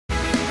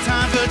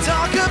to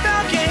talk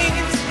about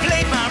games,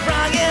 played by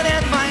Ryan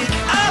and Mike.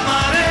 A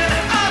modern,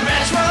 a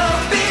retro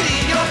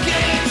video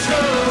game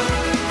show.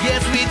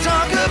 Yes, we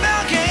talk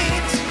about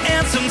games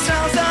and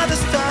sometimes other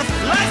stuff,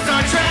 like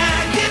Star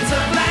Trek. It's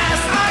a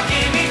blast, our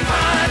gaming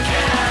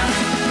podcast.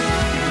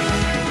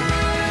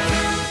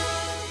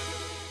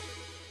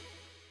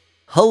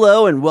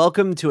 Hello and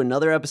welcome to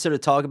another episode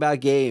of Talk About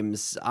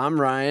Games. I'm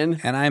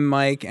Ryan. And I'm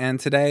Mike, and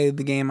today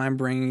the game I'm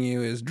bringing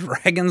you is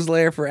Dragon's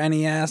Lair for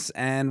NES,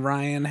 and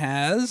Ryan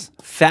has...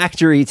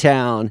 Factory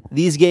Town.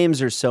 These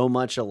games are so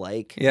much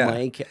alike, Yeah.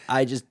 Mike.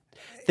 I just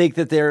think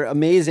that they're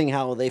amazing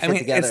how they fit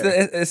together.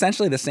 It's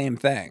essentially the same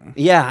thing.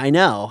 Yeah, I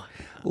know.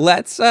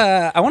 Let's,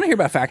 I want to hear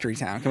about Factory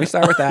Town. Can we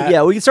start with that?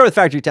 Yeah, we can start with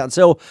Factory Town.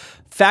 So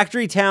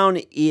Factory Town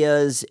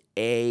is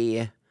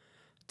a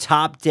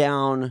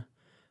top-down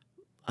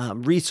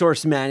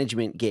resource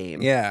management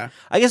game. Yeah.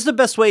 I guess the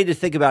best way to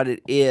think about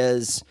it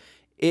is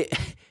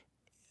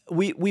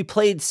we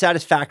played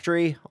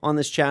Satisfactory on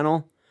this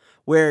channel,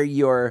 where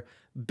you're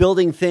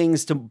building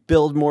things to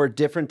build more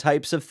different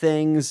types of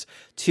things,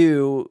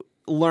 to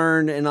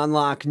learn and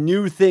unlock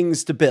new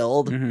things to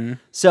build. Mm-hmm.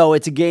 So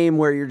it's a game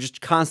where you're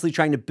just constantly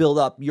trying to build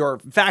up your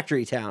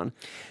factory town.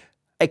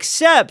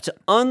 Except,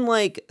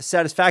 unlike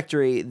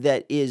Satisfactory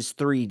that is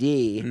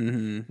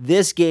 3D,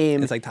 this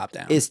game It's like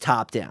top-down. is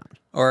top-down.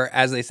 Or,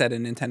 as they said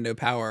in Nintendo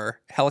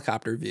Power,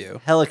 helicopter view.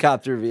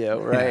 Helicopter view,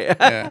 right?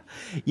 Yeah.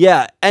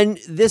 Yeah, and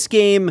this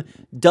game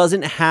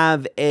doesn't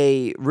have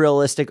a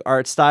realistic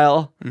art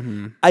style.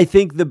 I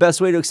think the best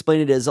way to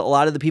explain it is a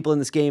lot of the people in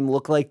this game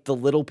look like the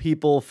Little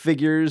People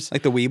figures.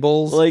 Like the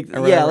Weebles? Like, or yeah,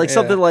 whatever. like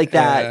something like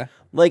that. Yeah.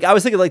 Like, I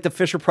was thinking like the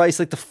Fisher-Price,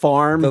 like the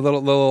farm. The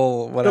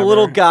little whatever. The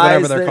little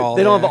guys, whatever they're called.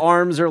 they don't yeah. have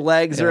arms or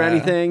legs or Yeah,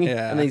 anything.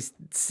 yeah. And they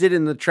sit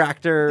in the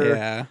tractor or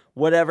Yeah.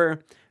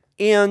 whatever.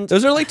 And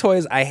Those are like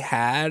toys I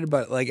had,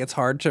 but like it's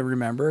hard to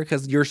remember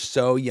because you're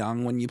so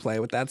young when you play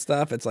with that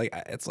stuff. It's like,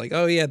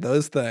 oh yeah,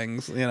 those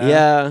things, you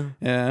know?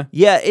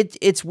 yeah.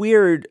 It's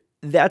weird.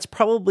 That's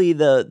probably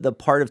the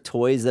part of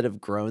toys that have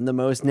grown the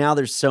most. Now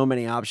there's so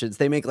many options.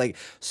 They make like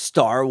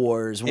Star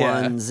Wars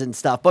ones and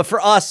stuff. But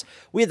for us,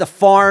 we had the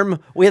farm,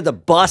 we had the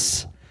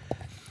bus.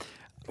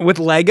 With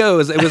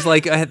Legos, it was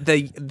like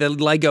the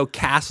Lego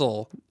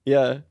castle.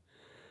 Yeah.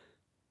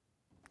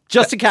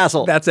 Just a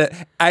castle. That's it.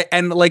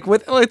 And like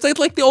it's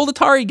like the old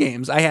Atari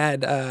games. I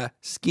had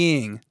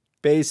skiing,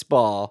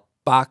 Baseball.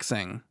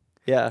 boxing.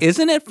 Yeah.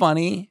 Isn't it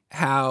funny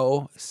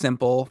how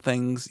simple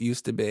things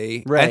used to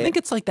be? Right. I think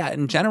it's like that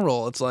in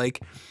general. It's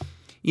like,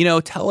 you know,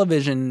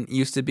 television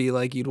used to be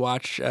like you'd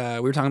watch, we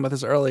were talking about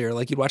this earlier,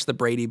 like you'd watch the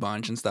Brady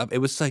Bunch and stuff. It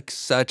was like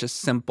such a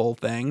simple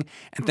thing.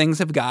 And things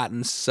have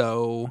gotten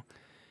so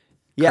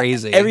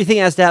crazy. Everything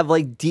has to have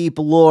like deep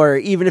lore,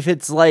 even if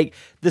it's like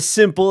the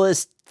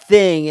simplest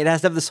thing. It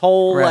has to have this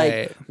whole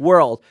like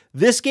world.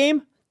 This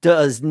game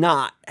does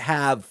not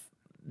have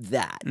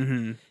that.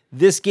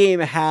 This game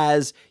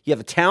has, you have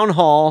a town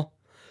hall,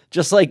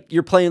 just like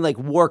you're playing like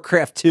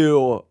Warcraft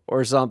 2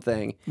 or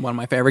something. One of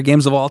my favorite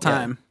games of all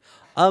time.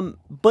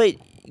 But,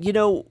 you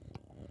know,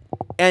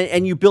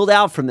 and you build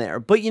out from there.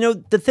 But, you know,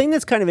 the thing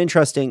that's kind of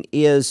interesting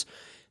is,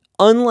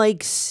 unlike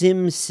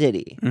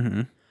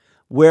SimCity,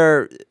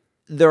 where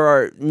there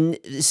are,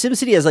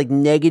 SimCity has like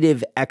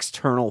negative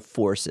external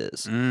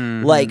forces,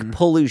 like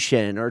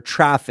pollution or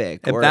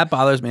traffic. Or That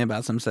bothers me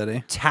about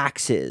SimCity.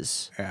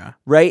 taxes. Yeah.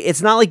 Right?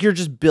 It's not like you're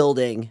just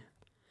building.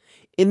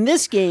 In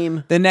this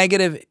game, The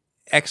negative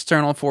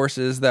external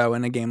forces, though,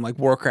 in a game like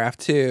Warcraft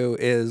 2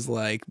 is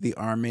like the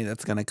army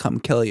that's going to come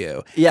kill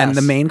you. Yes. And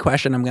the main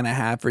question I'm going to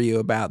have for you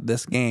about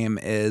this game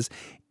is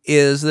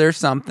there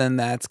something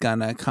that's going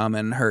to come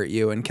and hurt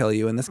you and kill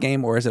you in this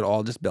game, or is it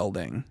all just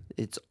building?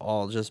 it's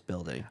all just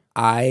building.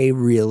 I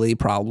really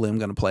probably am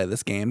going to play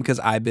this game because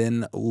I've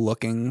been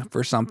looking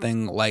for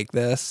something like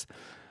this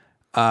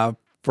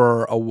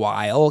for a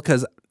while.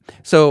 Because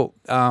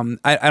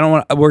I don't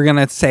want. We're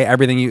gonna say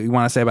everything you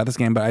want to say about this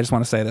game, but I just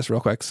want to say this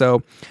real quick.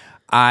 So,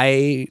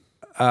 in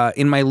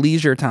my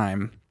leisure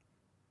time,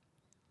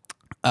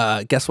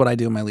 guess what I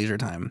do in my leisure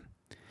time?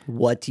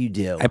 What do you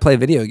do? I play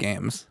video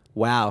games.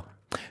 Wow.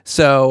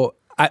 So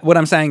what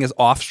I'm saying is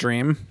off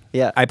stream.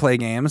 Yeah. I play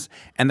games,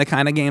 and the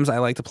kind of games I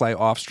like to play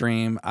off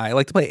stream, I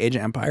like to play Age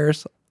of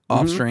Empires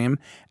off stream,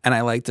 and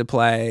I like to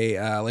play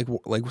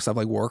like stuff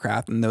like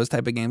Warcraft and those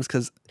type of games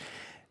because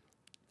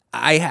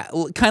I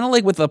kind of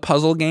like with the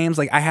puzzle games,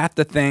 like I have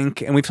to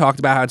think, and we've talked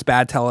about how it's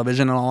bad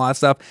television and all that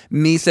stuff.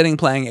 Me sitting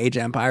playing Age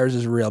of Empires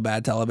is real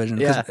bad television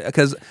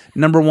because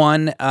number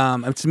one,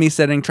 it's me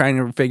sitting trying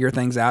to figure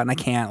things out, and I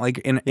can't like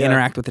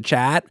interact with the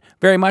chat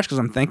very much because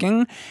I'm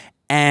thinking.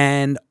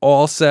 And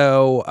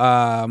also,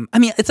 I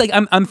mean, it's like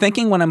I'm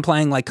thinking when I'm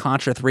playing like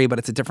Contra 3, but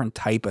it's a different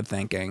type of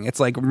thinking. It's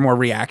like more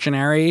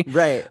reactionary,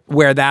 right?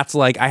 Where that's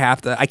like I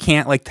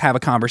can't like have a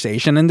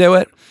conversation and do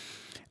it.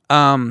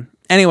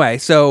 Anyway,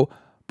 so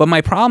but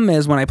my problem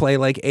is when I play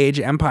like Age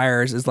of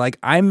Empires is like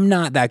I'm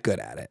not that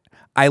good at it.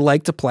 I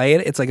like to play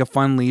it. It's like a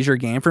fun leisure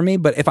game for me.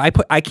 But if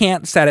I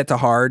can't set it to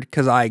hard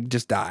because I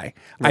just die.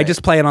 Right. I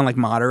just play it on like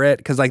moderate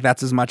because like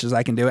that's as much as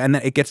I can do, and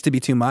then it gets to be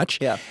too much.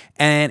 Yeah,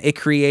 and it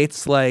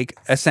creates like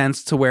a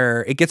sense to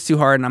where it gets too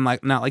hard, and I'm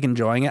like not like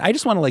enjoying it. I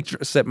just want to like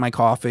sip my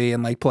coffee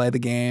and like play the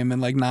game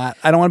and like not.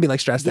 I don't want to be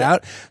like stressed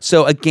out.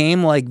 So a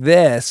game like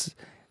this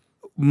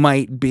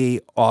might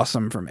be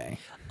awesome for me.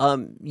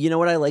 You know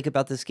what I like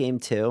about this game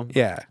too?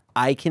 Yeah.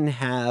 I can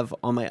have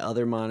on my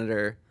other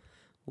monitor,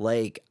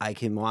 like I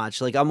can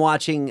watch, like I'm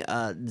watching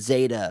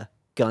Zeta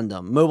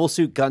Gundam, Mobile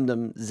Suit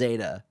Gundam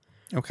Zeta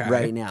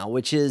right now,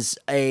 which is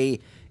the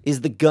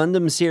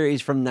Gundam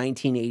series from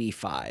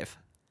 1985.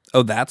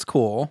 Oh, that's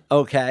cool.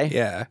 Okay.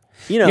 Yeah.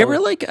 You ever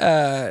like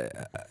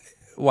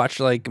watch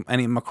like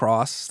any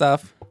Macross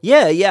stuff?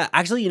 Yeah.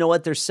 Actually, you know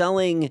what? They're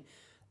selling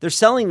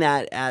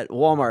that at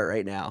Walmart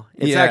right now.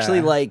 It's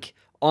actually like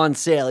on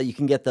sale. You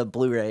can get the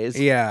Blu-rays.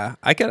 Yeah,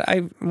 I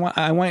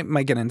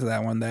might get into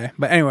that one day.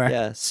 But anyway.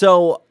 Yeah.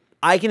 So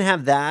I can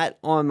have that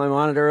on my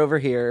monitor over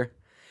here,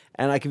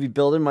 and I could be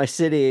building my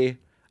city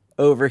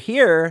over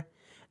here.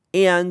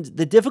 And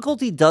the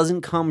difficulty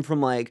doesn't come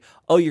from like,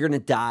 oh, you're going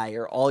to die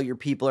or all your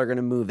people are going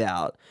to move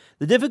out.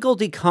 The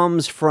difficulty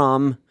comes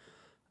from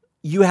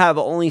you have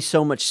only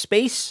so much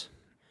space.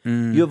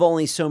 You have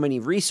only so many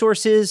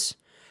resources,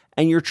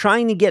 and you're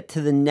trying to get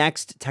to the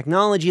next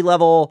technology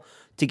level,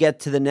 to get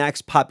to the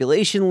next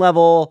population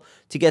level,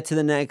 to get to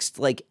the next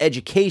like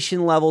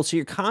education level. So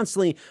you're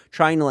constantly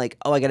trying to like,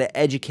 oh, I got to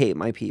educate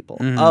my people.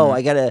 Oh,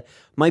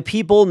 my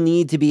people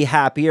need to be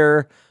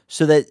happier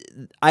so that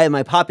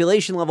my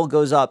population level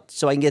goes up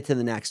so I can get to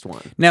the next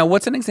one. Now,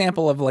 what's an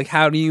example of like,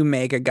 how do you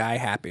make a guy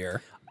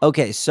happier?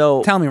 Okay,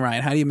 so tell me,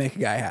 Ryan, how do you make a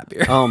guy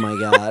happier? Oh my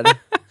God.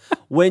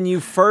 When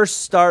you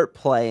first start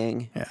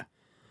playing,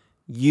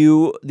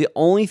 the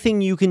only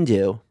thing you can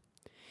do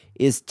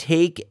is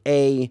take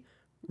a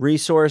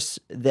resource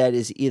that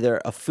is either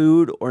a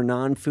food or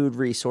non-food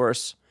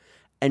resource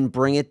and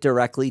bring it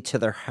directly to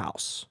their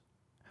house.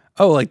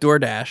 Oh, like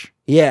DoorDash.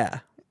 Yeah.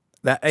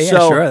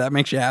 Sure, that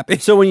makes you happy.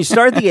 So when you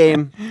start the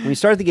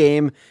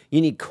game,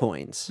 you need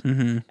coins.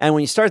 And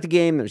when you start the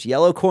game, there's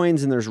yellow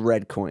coins and there's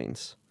red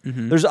coins.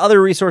 There's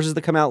other resources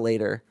that come out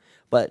later,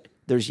 but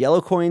there's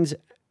yellow coins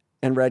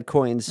and red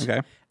coins.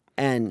 Okay.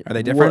 And are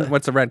they different?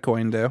 What's a red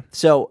coin do?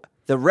 So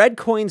the red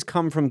coins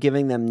come from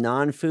giving them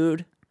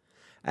non-food,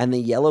 and the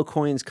yellow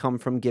coins come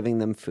from giving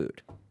them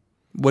food.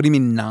 What do you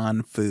mean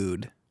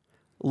non-food?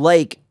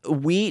 Like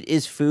wheat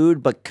is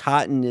food, but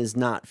cotton is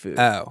not food.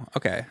 Oh,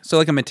 okay. So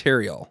like a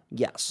material.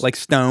 Yes. Like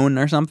stone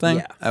or something?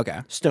 Yeah.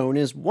 Okay. Stone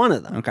is one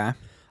of them. Okay.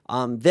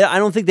 I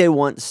don't think they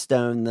want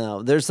stone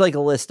though. There's like a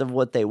list of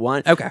what they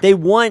want. Okay. They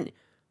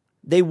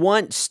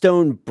want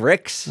stone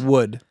bricks.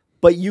 Wood.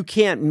 But you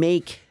can't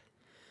make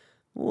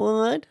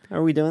wood.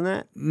 Are we doing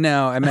that?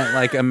 No, I meant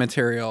like a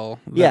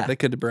material that they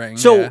could bring.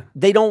 So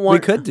they don't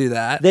want. We could do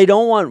that. They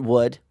don't want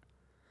wood.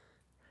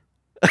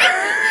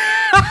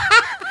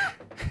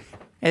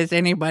 Has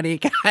anybody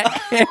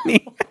got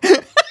any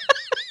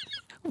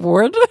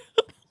wood?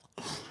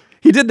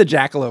 He did the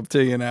jackalope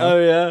too, you know. Oh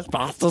yeah.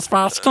 Fast as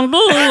fast can be,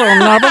 you'll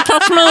never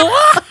touch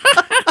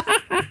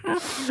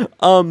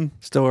me.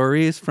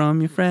 Stories from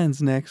your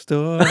friends next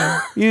door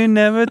you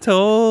never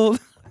told.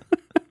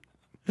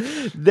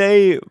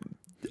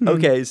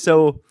 Okay,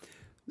 so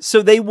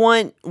they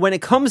want, when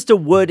it comes to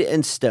wood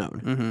and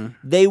stone,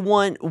 they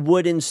want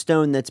wood and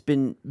stone that's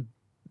been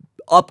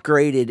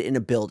upgraded in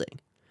a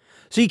building.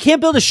 So you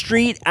can't build a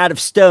street out of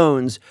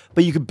stones,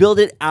 but you could build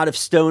it out of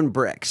stone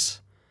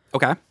bricks.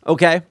 Okay.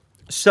 Okay.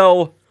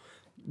 So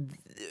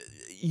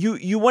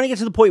you want to get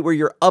to the point where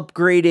you're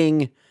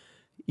upgrading,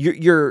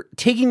 you're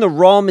taking the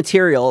raw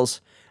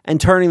materials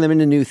and turning them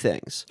into new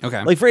things.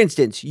 Okay. Like for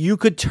instance, you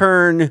could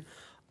turn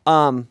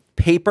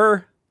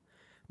paper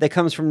that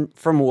comes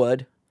from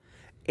wood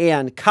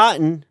and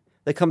cotton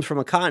that comes from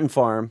a cotton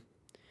farm.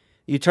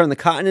 You turn the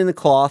cotton into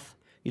cloth,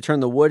 you turn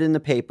the wood into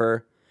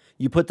paper,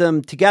 you put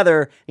them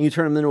together and you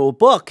turn them into a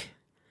book,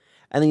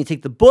 and then you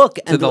take the book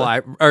and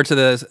to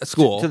the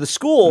school. To the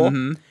school,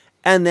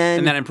 and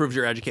then that improves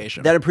your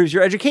education. That improves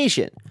your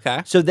education.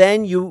 Okay. So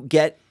then you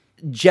get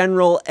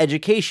general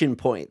education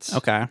points.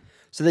 Okay.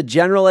 So the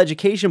general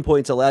education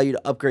points allow you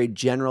to upgrade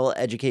general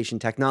education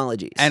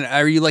technologies. And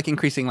are you like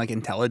increasing like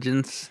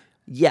intelligence?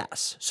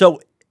 Yes.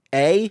 So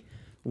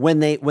when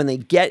they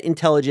get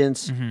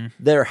intelligence,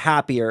 they're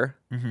happier.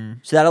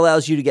 So that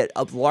allows you to get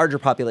a larger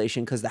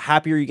population, because the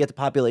happier you get the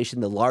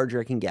population, the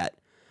larger it can get.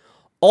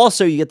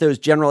 Also, you get those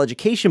general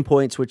education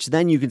points, which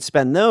then you can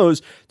spend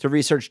those to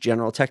research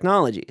general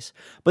technologies.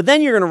 But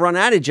then you're going to run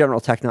out of general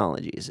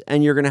technologies,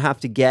 and you're going to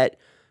have to get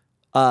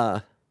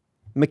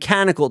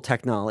mechanical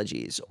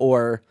technologies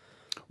or...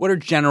 What are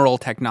general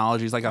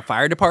technologies, like a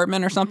fire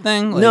department or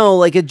something? No,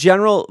 like a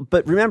general...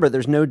 But remember,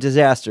 there's no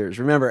disasters.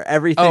 Remember,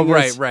 everything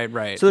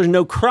right. So there's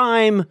no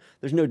crime,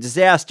 there's no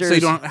disasters. So you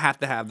don't have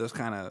to have those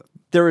kind of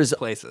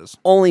places.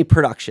 Only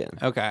production.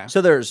 Okay. So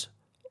there's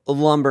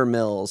lumber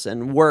mills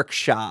and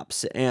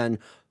workshops and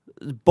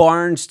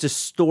barns to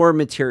store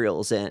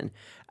materials in.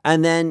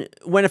 And then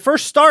when it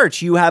first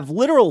starts, you have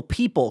literal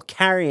people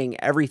carrying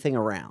everything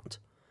around.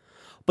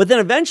 But then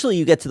eventually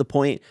you get to the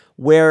point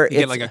where you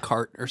get like a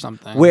cart or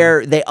something.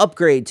 Where they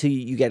upgrade to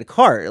you get a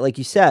cart, like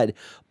you said.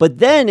 But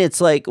then it's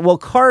like, well,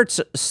 carts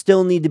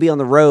still need to be on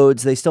the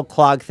roads. They still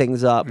clog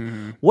things up.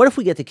 What if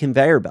we get to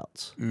conveyor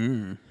belts?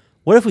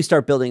 What if we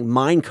start building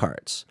mine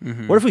carts?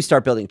 What if we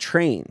start building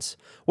trains?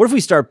 What if we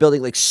start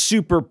building like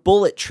super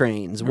bullet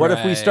trains? What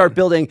if we start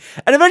building,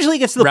 and eventually it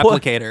gets to the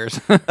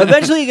replicators.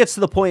 Eventually it gets to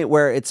the point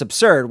where it's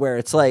absurd, where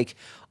it's like,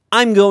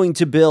 I'm going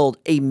to build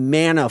a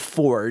mana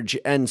forge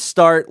and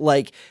start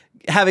like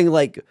having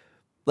like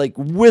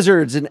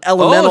wizards and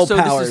elemental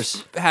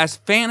powers. This has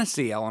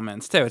fantasy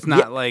elements too. It's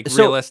not like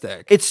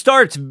realistic. It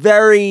starts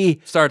very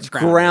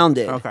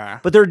grounded. Okay.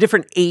 But there are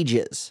different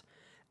ages.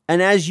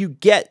 And as you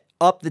get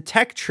up the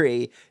tech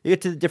tree, you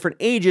get to the different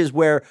ages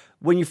where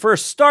when you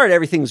first start,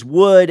 everything's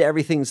wood,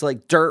 everything's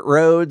like dirt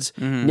roads.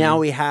 Now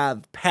we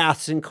have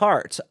paths and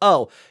carts.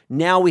 Oh,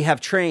 now we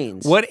have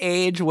trains. What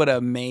age would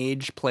a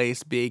mage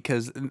place be?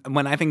 Because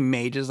when I think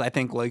mages, I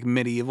think like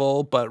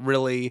medieval, but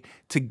really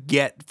to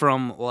get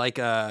from like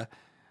a...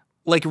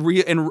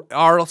 in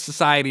our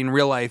society in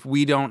real life,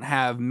 we don't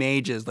have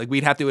mages. Like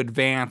we'd have to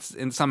advance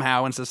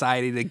somehow in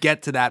society to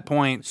get to that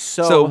point.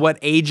 So what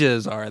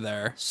ages are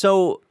there?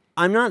 So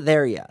I'm not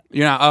there yet.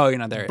 You're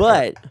not there yet.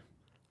 But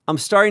I'm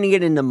starting to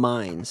get into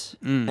mines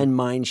and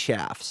mine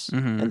shafts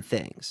and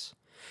things.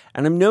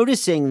 And I'm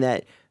noticing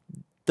that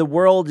the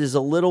world is a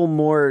little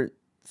more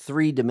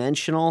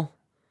three-dimensional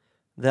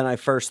than I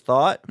first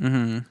thought.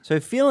 So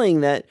I'm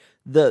feeling that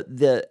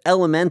the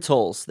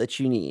elementals that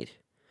you need,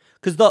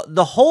 because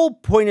the whole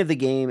point of the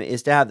game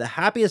is to have the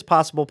happiest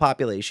possible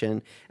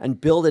population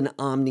and build an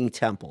Omni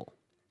temple.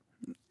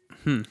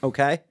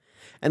 Okay?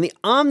 And the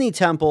Omni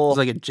temple... It's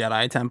like a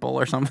Jedi temple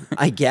or something.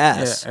 I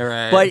guess. Yeah,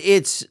 right. But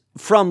it's...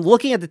 From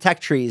looking at the tech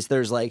trees,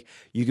 there's like...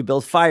 You could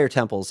build fire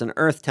temples and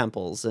earth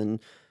temples and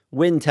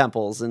wind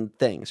temples and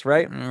things,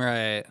 right?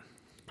 Right.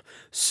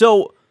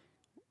 So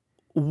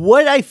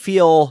what I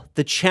feel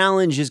the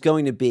challenge is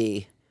going to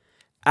be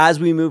as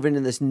we move into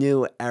this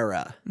new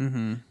era,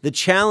 the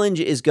challenge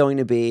is going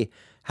to be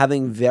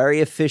having very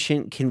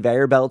efficient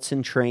conveyor belts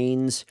and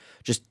trains,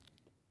 just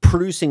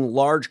producing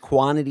large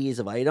quantities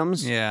of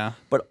items,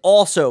 but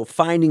also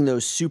finding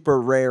those super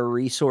rare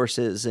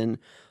resources and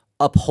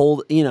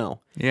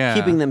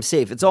keeping them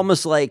safe. It's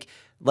almost like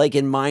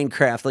in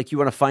Minecraft, like you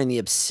want to find the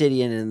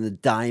obsidian and the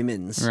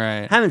diamonds.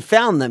 Right. Haven't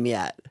found them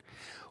yet.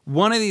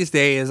 One of these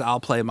days, I'll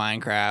play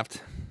Minecraft.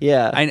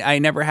 Yeah. I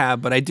never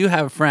have, but I do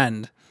have a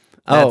friend.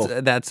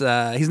 That's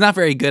he's not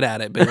very good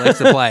at it, but he likes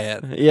to play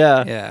it.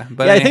 Yeah.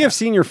 But I think I've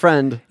seen your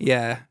friend.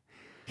 Yeah.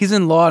 He's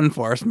in law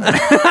enforcement.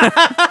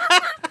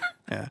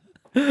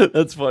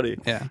 That's funny.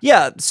 Yeah.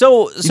 Yeah.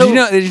 So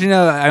did you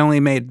know I only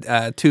made 2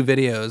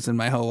 videos in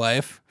my whole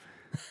life?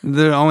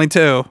 There are only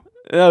 2.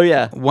 Oh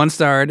yeah. One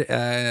starred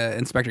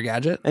Inspector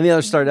Gadget, and the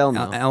other starred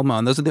Elmo. Elmo,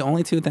 and those are the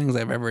only 2 things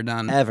I've ever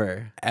done.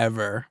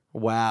 Ever.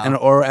 Wow.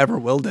 Or ever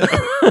will do.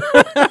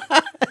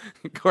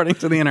 According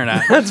to the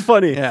internet. That's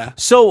funny. Yeah.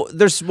 So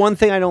there's one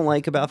thing I don't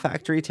like about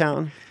Factory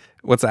Town.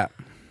 What's that?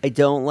 I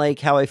don't like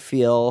how I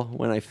feel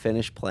when I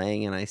finish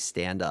playing and I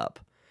stand up,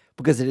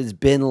 because it has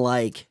been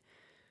like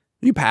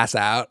you pass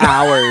out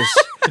hours.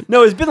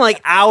 No, it's been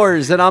like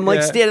hours, and I'm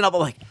like standing up. I'm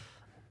like,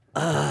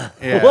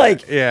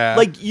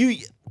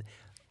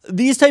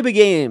 these type of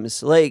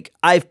games, like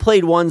I've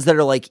played ones that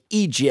are like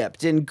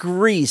Egypt and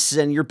Greece,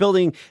 and you're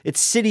building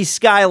city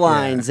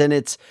skylines,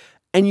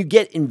 and you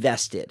get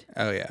invested.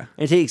 Oh yeah.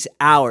 And it takes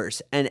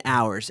hours and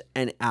hours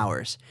and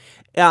hours.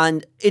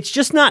 And it's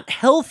just not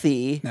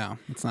healthy. No,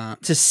 it's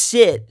not. To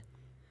sit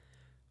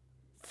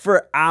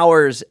for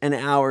hours and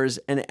hours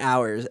and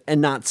hours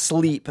and not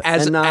sleep.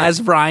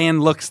 As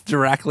Ryan looks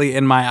directly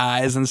in my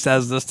eyes and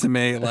says this to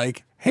me,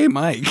 like, hey,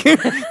 Mike,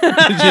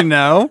 did you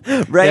know?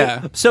 Right?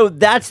 Yeah. So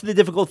that's the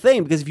difficult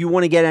thing, because if you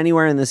want to get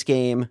anywhere in this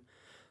game,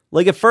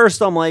 like at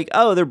first I'm like,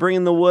 oh, they're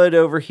bringing the wood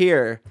over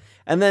here.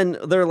 And then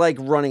they're like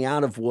running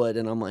out of wood.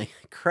 And I'm like,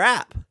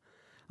 crap,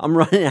 I'm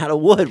running out of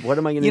wood. What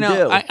am I going to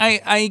do?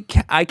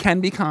 I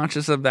can be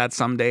conscious of that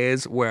some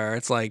days, where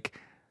it's like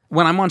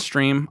when I'm on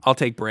stream, I'll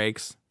take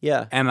breaks.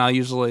 Yeah. And I'll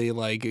usually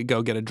like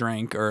go get a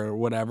drink or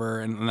whatever,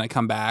 and then I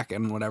come back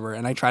and whatever,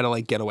 and I try to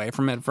like get away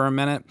from it for a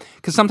minute,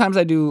 because sometimes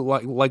I do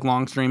like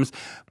long streams,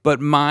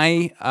 but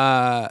my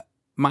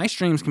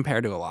streams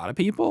compared to a lot of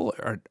people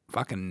are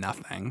fucking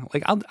nothing.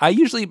 Like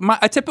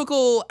a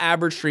typical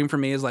average stream for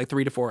me is like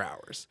 3 to 4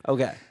 hours.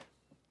 Okay.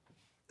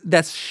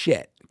 That's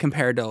shit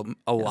compared to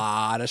a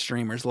lot of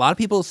streamers. A lot of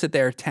people sit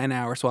there 10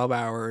 hours, 12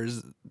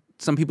 hours.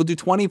 Some people do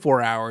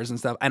 24 hours and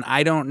stuff, and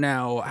I don't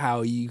know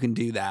how you can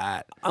do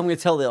that. I'm going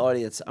to tell the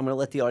audience. I'm going to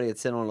let the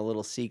audience in on a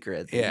little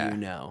secret that you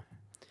know.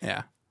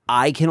 Yeah.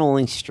 I can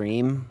only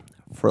stream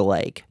for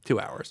like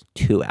 2 hours.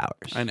 2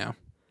 hours. I know.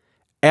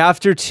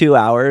 After 2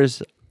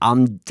 hours,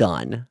 I'm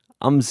done.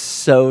 I'm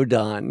so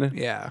done.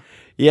 Yeah.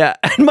 Yeah.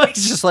 And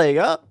Mike's just like,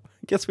 oh,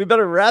 guess we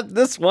better wrap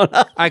this one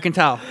up. I can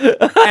tell.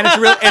 And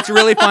it's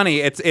really funny.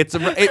 It's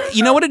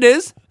you know what it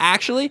is?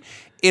 Actually,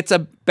 it's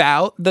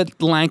about the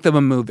length of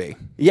a movie.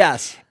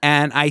 Yes.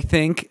 And I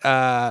think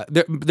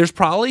there's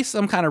probably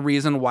some kind of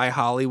reason why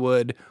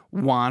Hollywood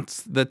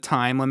wants the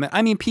time limit.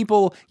 I mean,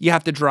 people, you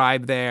have to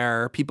drive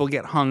there. People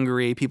get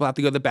hungry. People have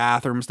to go to the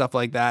bathroom, stuff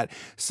like that.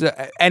 So,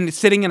 and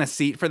sitting in a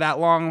seat for that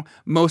long,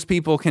 most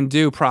people can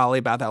do probably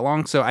about that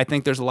long. So I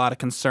think there's a lot of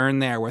concern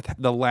there with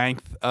the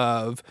length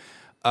of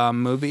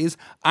movies.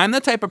 I'm the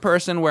type of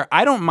person where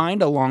I don't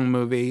mind a long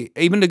movie,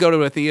 even to go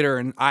to a theater,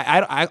 and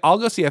I'll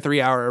go see a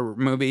 3-hour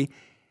movie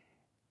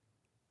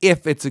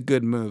if it's a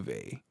good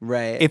movie.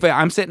 Right. If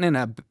I'm sitting in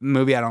a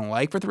movie I don't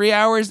like for 3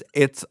 hours,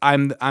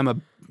 I'm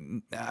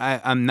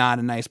not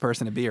a nice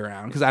person to be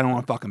around because I don't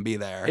want to fucking be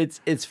there.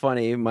 It's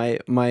funny. My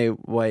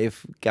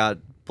wife,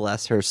 God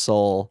bless her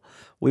soul,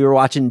 we were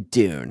watching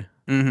Dune,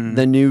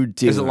 the new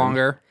Dune. Is it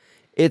longer?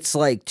 It's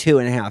like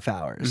 2.5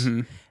 hours.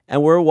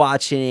 And we're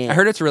watching it. I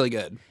heard it's really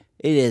good.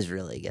 It is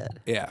really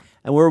good. Yeah.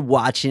 And we're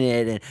watching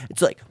it, and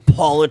it's like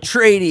Paul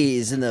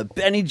Atreides and the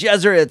Bene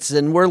Gesserits,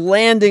 and we're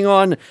landing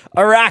on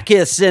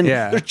Arrakis, and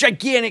there's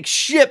gigantic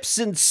ships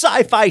and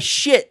sci-fi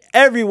shit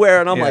everywhere.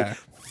 And I'm like,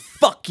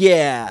 fuck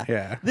yeah.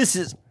 Yeah. This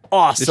is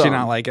awesome. Did she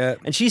not like it?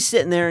 And she's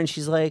sitting there, and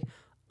she's like,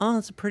 oh,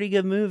 it's a pretty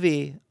good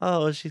movie.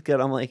 Oh, she's good.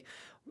 I'm like,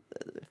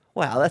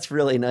 wow, that's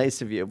really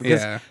nice of you.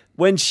 Because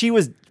when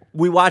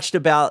we watched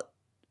about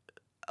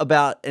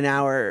an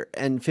hour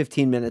and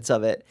 15 minutes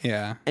of it.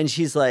 Yeah. And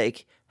she's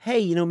like,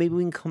 hey, maybe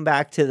we can come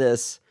back to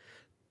this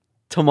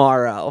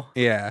tomorrow.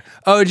 Yeah.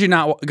 Oh, did you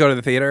not go to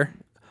the theater?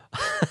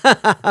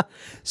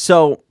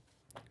 So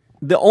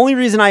the only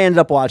reason I ended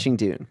up watching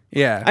Dune.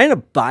 Yeah. I ended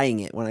up buying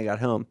it when I got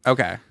home.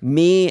 Okay.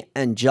 Me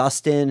and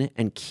Justin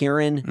and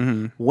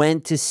Kieran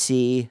went to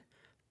see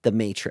The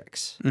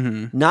Matrix.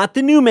 Not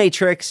the new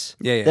Matrix.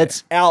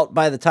 That's out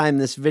by the time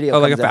this video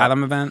comes out. Like a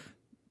Fathom event?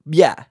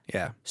 Yeah.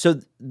 Yeah.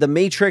 So The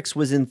Matrix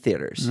was in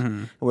theaters.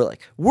 And we're like,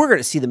 we're going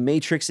to see The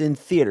Matrix in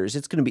theaters.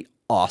 It's going to be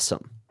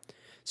awesome.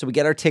 So we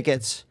get our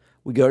tickets.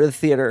 We go to the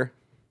theater.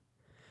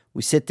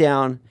 We sit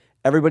down.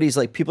 Everybody's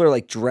like, people are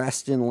like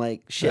dressed in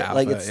like shit. Outfit,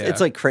 like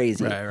it's like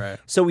crazy. Right.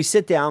 So we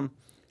sit down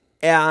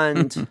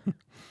and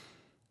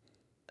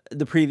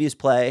the previews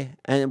play.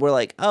 And we're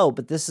like, oh,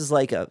 but this is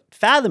like a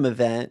Fathom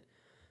event.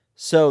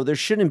 So there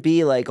shouldn't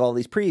be like all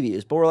these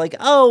previews. But we're like,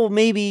 oh,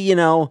 maybe,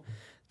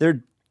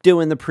 they're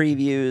doing the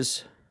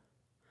previews,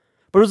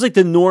 but it was like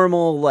the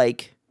normal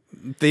like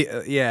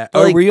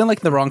Oh, were you in like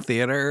the wrong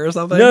theater or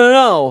something?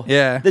 No.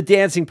 Yeah, the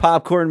Dancing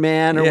Popcorn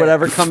Man or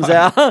whatever comes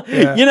out.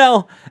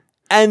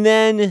 And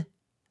then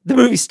the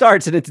movie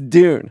starts and it's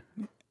Dune.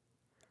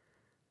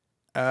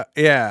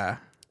 Yeah.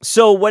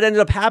 So what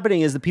ended up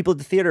happening is the people at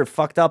the theater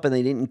fucked up and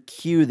they didn't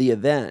cue the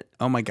event.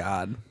 Oh my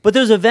god! But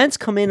those events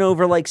come in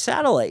over like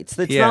satellites.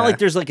 It's not like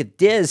there's like a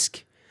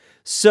disc.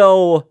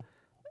 So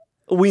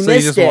we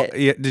missed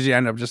it. Did you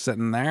end up just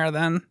sitting there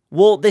then?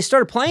 Well, they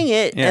started playing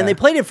it, and they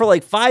played it for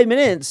like 5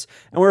 minutes,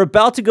 and we're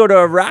about to go to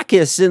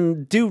Arrakis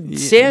and do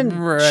sand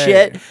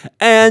shit,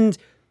 and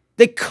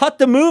they cut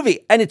the movie,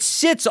 and it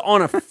sits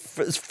on a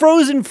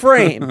frozen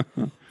frame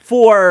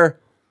for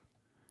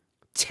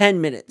 10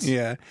 minutes.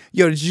 Yeah.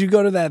 Yo, did you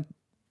go to that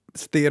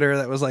theater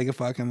that was like a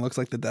fucking looks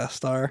like the Death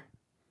Star?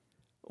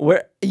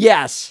 Where?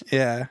 Yes.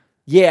 Yeah.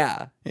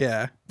 Yeah.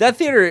 Yeah. That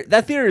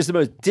theater is the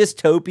most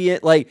dystopian.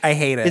 Like, I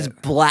hate it. It's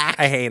black.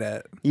 I hate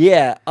it.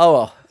 Yeah.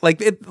 Oh.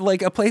 Like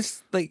a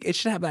place like it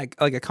should have like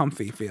a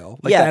comfy feel.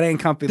 Like yeah. that ain't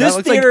comfy. This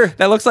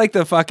that looks like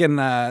the fucking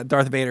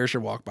Darth Vader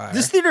should walk by.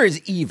 This theater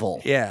is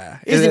evil. Yeah.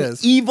 It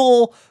is an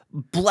evil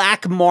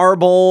black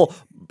marble,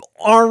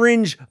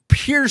 orange,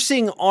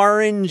 piercing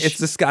orange. It's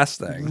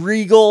disgusting.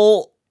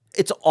 Regal.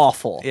 It's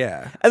awful.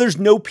 Yeah. And there's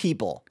no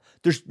people.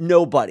 There's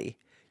nobody.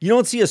 You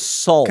don't see a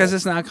soul. Because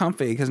it's not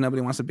comfy, because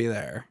nobody wants to be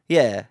there.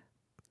 Yeah.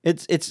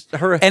 It's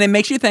her. And it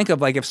makes you think of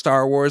like if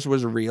Star Wars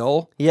was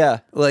real. Yeah.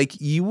 Like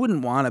you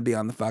wouldn't want to be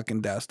on the fucking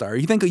Death Star.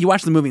 You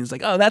watch the movie and it's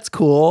like, oh, that's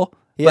cool.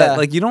 Yeah. But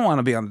like you don't want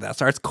to be on the Death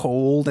Star. It's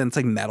cold and it's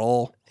like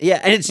metal. Yeah,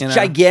 and it's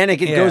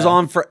gigantic. It goes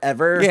on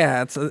forever.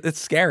 Yeah,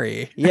 it's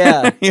scary.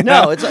 Yeah.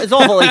 No, it's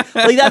awful. Like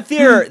that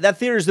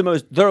theater is the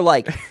most they're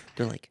like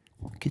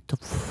get the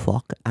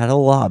fuck out of the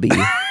lobby.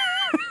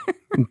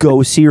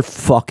 Go see your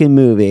fucking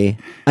movie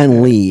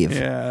and leave.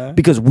 Yeah.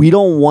 Because we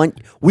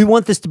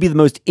want this to be the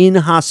most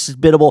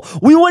inhospitable.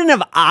 We wouldn't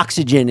have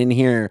oxygen in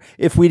here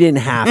if we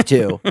didn't have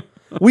to.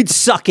 We'd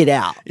suck it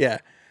out. Yeah.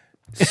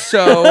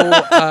 So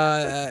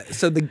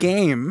so the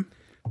game.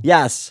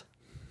 Yes.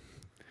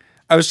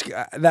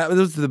 That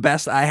was the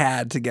best I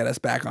had to get us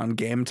back on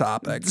game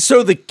topics.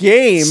 So the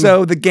game.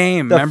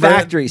 The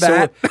factory.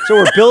 So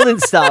we're building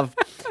stuff.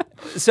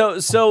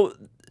 So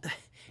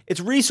it's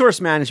resource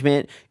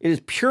management. It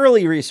is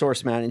purely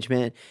resource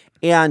management.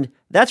 And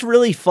that's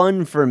really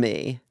fun for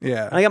me.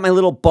 Yeah. I got my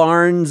little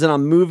barns and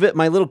I'm moving.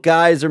 My little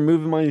guys are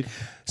moving my.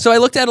 So I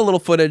looked at a little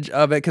footage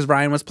of it because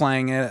Ryan was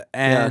playing it.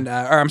 And,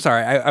 or I'm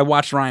sorry, I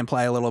watched Ryan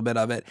play a little bit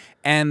of it.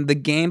 And the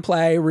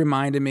gameplay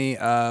reminded me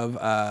of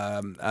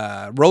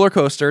Roller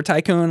Coaster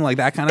Tycoon, like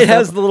that kind of stuff. It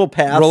has the little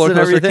paths Roller and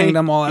Coaster everything.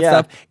 Kingdom, all that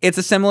stuff. It's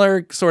a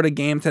similar sort of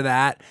game to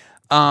that.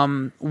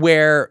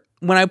 Where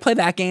when I play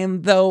that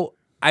game, though,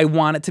 I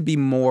want it to be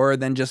more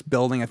than just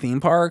building a theme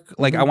park.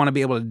 Like I want to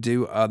be able to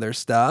do other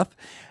stuff.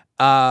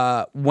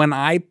 When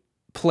I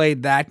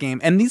played that game,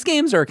 and these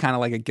games are kind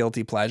of like a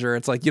guilty pleasure.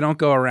 It's like you don't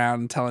go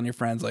around telling your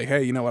friends like,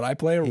 hey, you know what I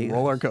play?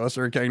 Roller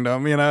Coaster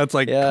Kingdom. You know, it's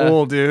like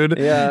cool, dude.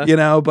 Yeah. You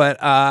know, but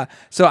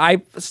so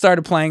I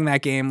started playing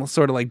that game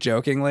sort of like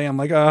jokingly. I'm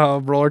like,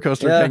 oh, Roller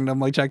Coaster Kingdom,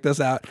 like check this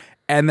out.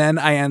 And then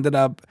I ended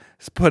up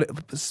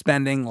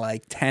spending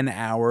like 10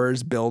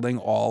 hours building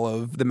all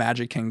of the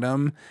Magic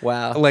Kingdom.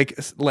 Wow. Like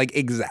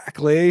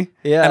exactly.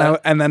 Yeah.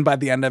 And then by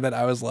the end of it,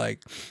 I was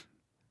like,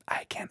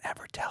 I can't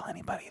ever tell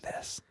anybody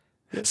this.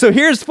 So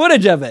here's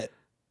footage of it.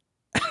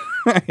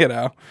 You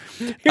know,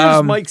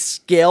 here's Mike's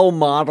scale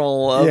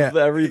model of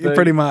everything.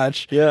 Pretty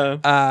much.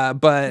 Yeah.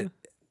 But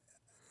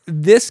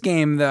this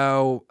game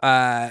though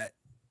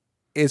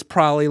is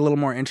probably a little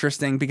more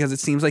interesting because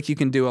it seems like you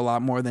can do a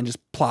lot more than just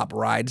plop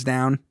rides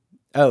down.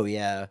 Oh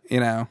yeah.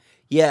 You know.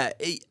 Yeah.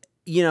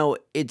 You know,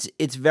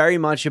 it's very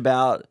much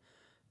about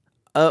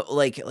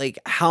like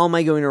how am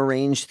I going to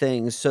arrange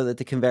things so that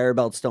the conveyor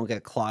belts don't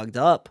get clogged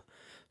up,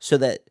 so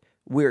that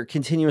we're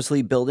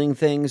continuously building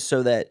things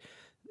so that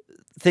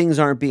things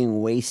aren't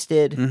being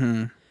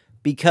wasted.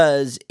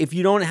 Because if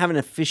you don't have an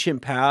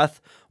efficient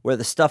path where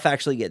the stuff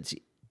actually gets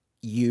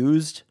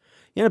used,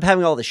 you end up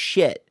having all the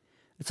shit.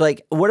 It's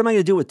like, what am I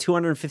going to do with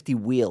 250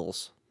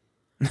 wheels?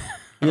 You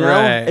know?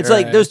 Right, it's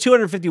like those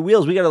 250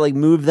 wheels, we got to like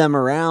move them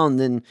around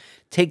and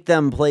take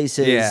them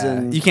places. Yeah.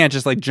 And you can't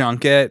just like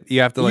junk it.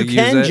 You have to like you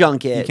can use it.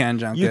 junk it. You can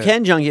junk it. You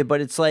can junk it, but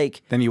it's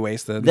like then you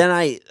waste it. then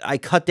I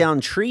cut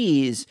down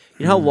trees.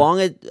 You know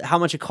how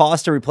much it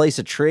costs to replace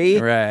a tree?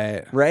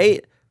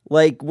 Right?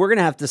 Like we're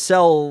gonna have to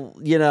sell,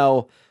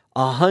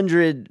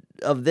 100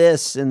 of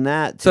this and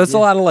that. So it's a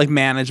lot of like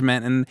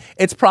management, and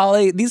it's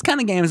probably these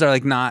kind of games are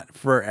like not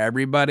for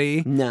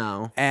everybody.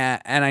 No.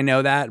 And I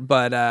know that,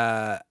 but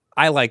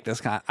I like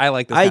this kind. I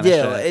like this. I kind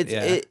do. Of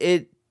shit.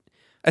 It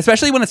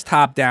especially when it's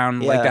top down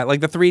like that. Like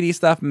the 3D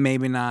stuff,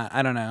 maybe not.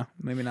 I don't know.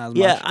 Maybe not as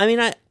much. Yeah, I mean,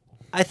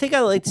 I think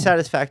I liked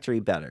Satisfactory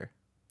better.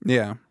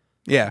 Yeah.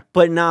 Yeah.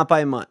 But not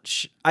by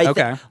much.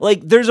 Okay.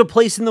 Like there's a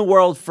place in the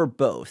world for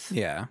both.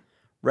 Yeah.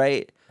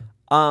 Right?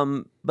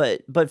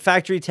 But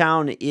Factory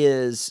Town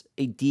is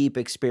a deep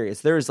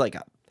experience. There's like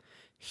a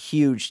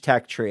huge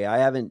tech tree. I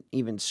haven't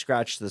even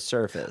scratched the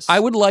surface. I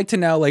would like to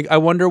know, like, I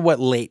wonder what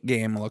late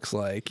game looks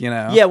like, you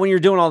know? Yeah, when you're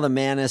doing all the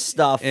mana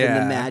stuff and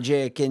the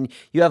magic, and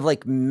you have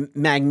like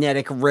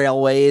magnetic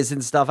railways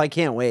and stuff. I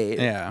can't wait.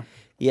 Yeah.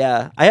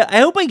 Yeah.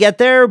 I hope I get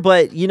there,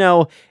 but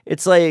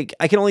it's like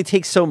I can only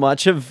take so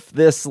much of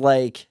this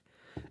like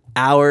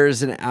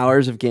hours and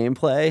hours of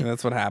gameplay.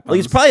 That's what happens. Like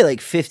it's probably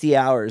like 50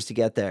 hours to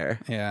get there.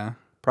 Yeah.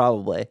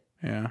 Probably.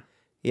 Yeah.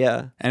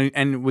 Yeah.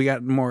 And we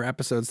got more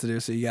episodes to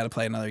do, so you got to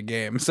play another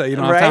game. So you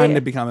don't have time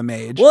to become a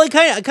mage. Well,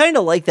 I kind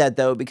of like that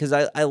though, because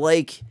I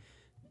like,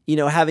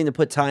 having to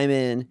put time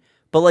in.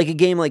 But like a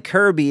game like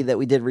Kirby that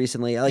we did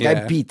recently, like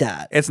I beat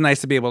that. It's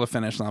nice to be able to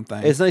finish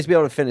something. It's nice to be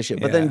able to finish it.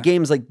 But then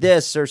games like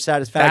this are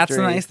satisfactory. That's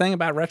the nice thing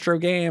about retro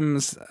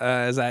games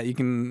is that you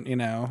can,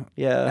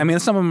 Yeah. I mean,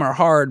 some of them are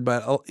hard,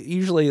 but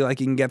usually like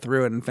you can get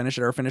through it and finish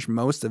it or finish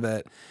most of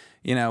it.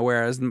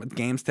 Whereas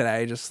games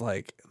today just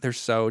like they're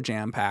so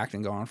jam packed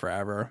and going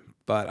forever.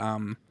 But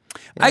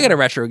I got a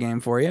retro game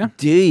for you.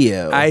 Do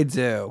you? I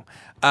do.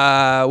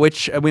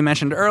 Which we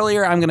mentioned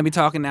earlier. I'm going to be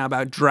talking now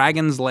about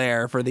Dragon's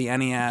Lair for the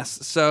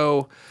NES.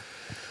 So,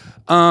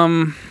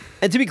 and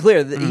to be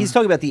clear, he's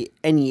talking about the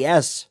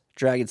NES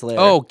Dragon's Lair.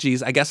 Oh,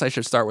 geez, I guess I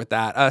should start with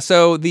that.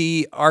 So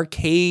the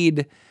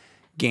arcade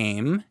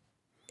game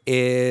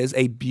is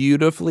a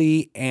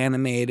beautifully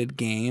animated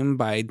game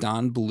by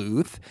Don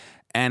Bluth.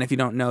 And if you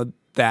don't know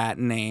that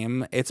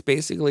name, it's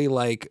basically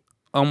like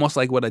almost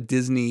like what a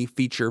Disney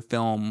feature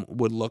film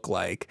would look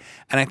like.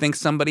 And I think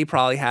somebody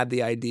probably had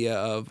the idea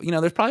of,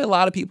 there's probably a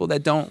lot of people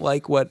that don't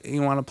like what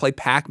you want to play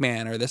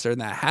Pac-Man or this or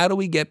that. How do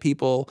we get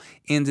people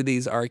into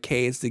these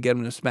arcades to get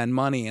them to spend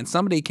money? And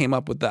somebody came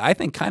up with the, I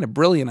think, kind of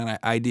brilliant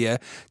idea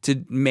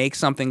to make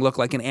something look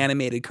like an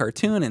animated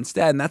cartoon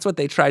instead. And that's what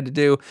they tried to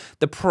do.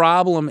 The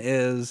problem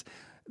is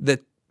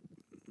that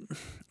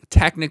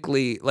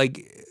technically,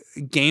 like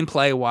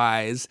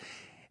gameplay-wise,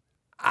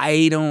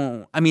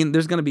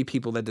 there's going to be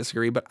people that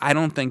disagree, but I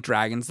don't think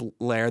Dragon's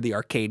Lair, the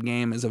arcade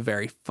game, is a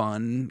very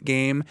fun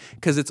game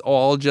because it's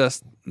all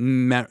just,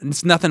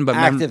 it's nothing but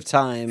active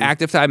time.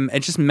 Active time.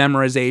 It's just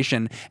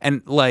memorization.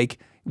 And like,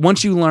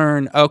 once you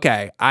learn,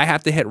 okay, I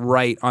have to hit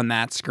right on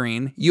that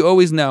screen, you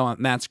always know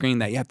on that screen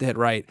that you have to hit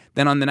right.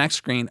 Then on the next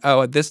screen,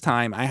 at this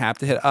time I have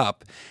to hit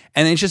up.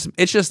 And it's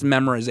just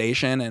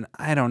memorization. And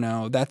I don't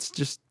know, that's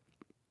just,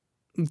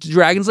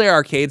 Dragon's Lair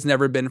Arcade's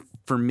never been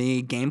for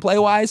me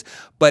gameplay wise,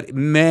 but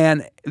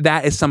man,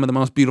 that is some of the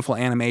most beautiful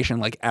animation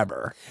like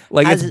ever.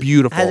 Like Has it's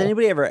beautiful. Has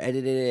anybody ever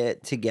edited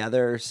it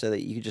together so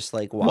that you could just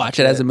like watch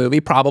it as a movie?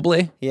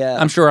 Probably. Yeah.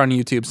 I'm sure on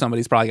YouTube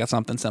somebody's probably got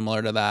something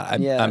similar to that.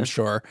 Yeah. I'm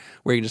sure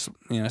where you just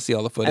see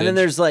all the footage. And then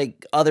there's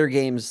like other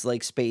games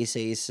like Space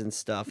Ace and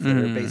stuff that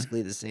are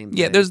basically the same thing.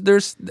 Yeah,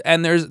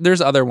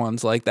 there's other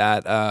ones like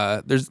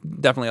that. There's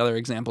definitely other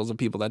examples of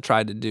people that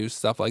tried to do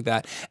stuff like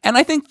that. And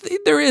I think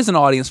there is an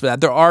audience for that.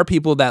 There are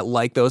people that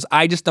like those.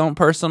 I just don't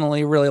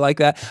personally really like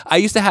that. I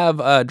used to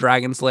have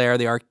Dragon's Lair,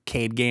 the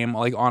arcade game,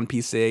 like on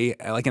PC,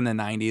 like in the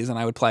 90s, and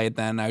I would play it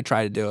then. I would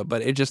try to do it,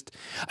 but I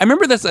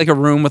remember that's like a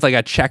room with like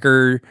a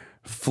checker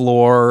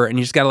floor, and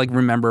you just got to like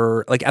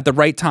remember like at the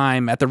right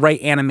time, at the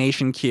right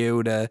animation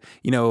cue to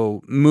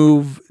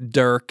move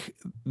Dirk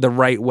the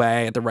right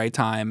way at the right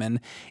time, and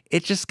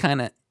it just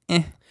kind of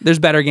there's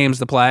better games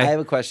to play. I have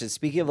a question.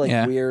 Speaking of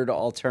like weird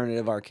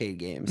alternative arcade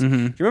games, do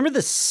you remember the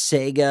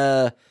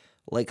Sega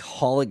like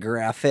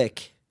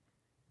holographic?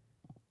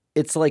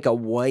 It's like a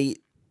white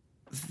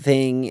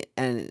thing,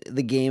 and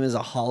the game is a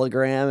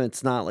hologram.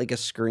 It's not like a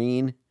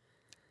screen.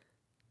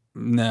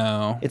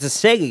 No, it's a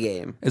Sega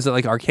game. Is it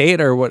like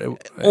arcade or what?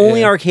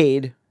 Only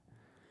arcade,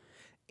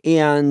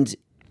 and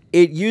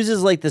it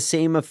uses like the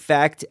same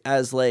effect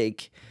as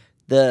like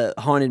the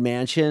Haunted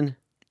Mansion.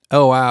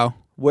 Oh wow.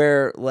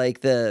 Where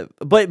like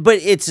but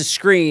it's a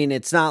screen.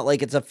 It's not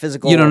like it's a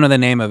physical. You don't know the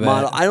name of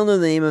model. it. I don't know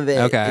the name of it.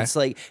 Okay. It's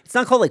like it's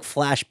not called like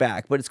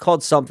Flashback, but it's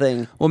called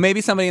something. Well, maybe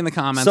somebody in the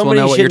comments will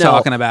know what you're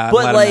talking about.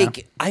 But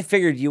like, I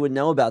figured you would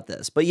know about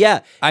this. But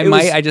yeah, I'm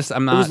not. It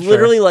was sure.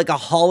 literally like a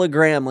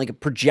hologram, like it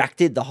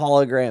projected the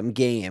hologram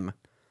game.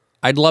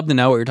 I'd love to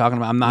know what you're talking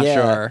about. I'm not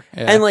sure.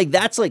 Yeah. And like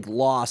that's like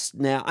lost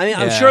now. I mean,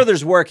 I'm sure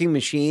there's working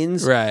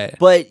machines, right?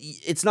 But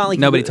it's not like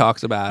nobody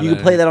talks about it. You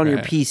can play that on your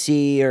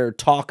PC or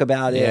talk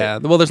about it. Yeah.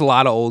 Well, there's a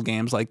lot of old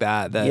games like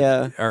that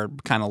are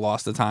kind of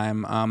lost to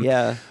time.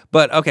 Yeah.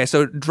 But okay,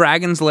 so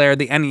Dragon's Lair,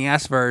 the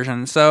NES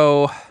version.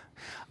 So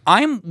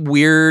I'm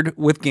weird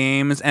with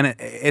games, and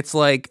it's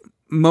like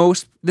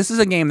this is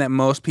a game that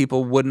most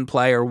people wouldn't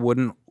play or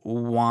wouldn't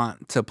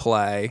want to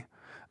play,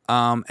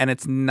 and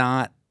it's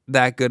not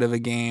that good of a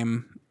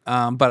game,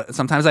 but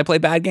sometimes I play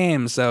bad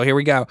games, so here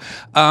we go.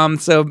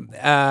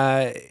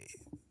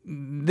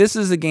 This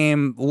is a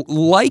game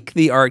like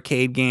the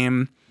arcade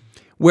game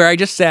where I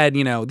just said,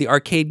 the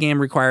arcade game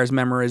requires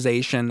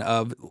memorization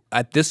of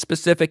at this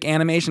specific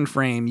animation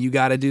frame, you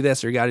got to do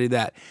this or you got to do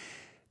that.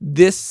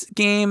 This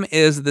game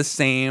is the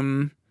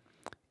same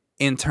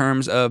in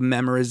terms of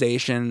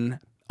memorization.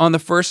 On the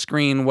first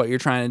screen, what you're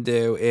trying to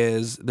do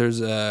is there's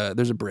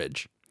a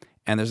bridge.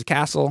 And there's a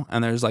castle,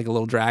 and there's like a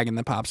little dragon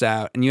that pops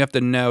out, and you have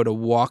to know to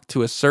walk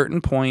to a certain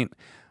point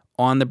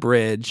on the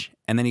bridge,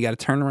 and then you got to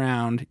turn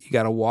around, you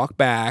got to walk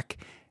back,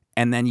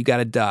 and then you got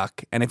to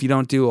duck. And if you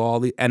don't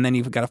do and then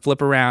you've got to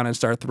flip around and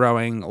start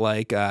throwing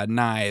like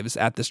knives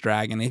at this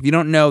dragon. If you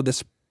don't know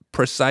this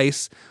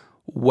precise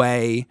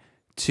way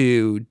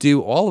to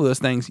do all of those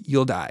things,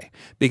 you'll die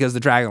because the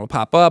dragon will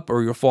pop up,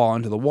 or you'll fall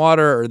into the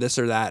water, or this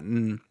or that,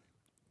 and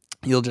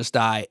you'll just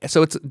die.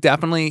 So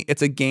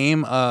it's a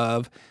game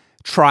of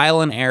trial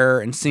and error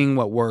and seeing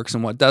what works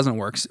and what doesn't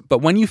work.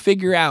 But when you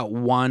figure out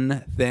one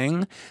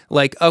thing,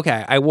 like,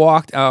 okay, I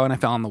walked, and I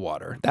fell in the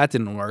water. That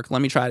didn't work.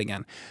 Let me try it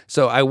again.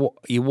 So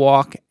you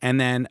walk, and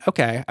then,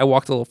 okay, I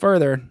walked a little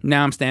further.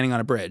 Now I'm standing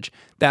on a bridge.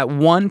 That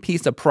one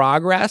piece of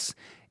progress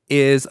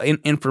is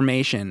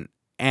information,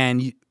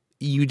 and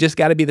you just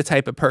got to be the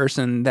type of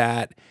person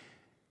that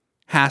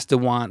has to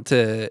want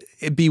to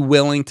be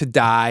willing to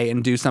die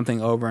and do something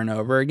over and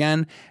over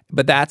again.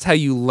 But that's how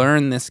you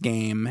learn this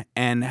game,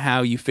 and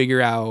how you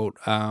figure out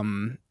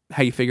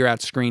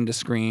screen to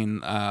screen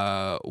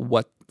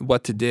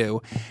what to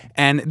do.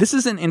 And this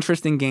is an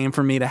interesting game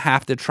for me to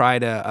have to try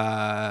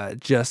to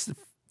just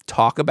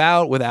talk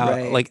about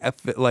without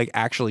like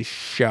actually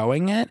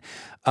showing it.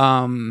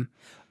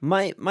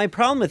 My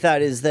problem with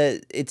that is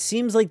that it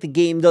seems like the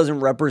game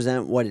doesn't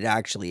represent what it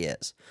actually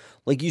is.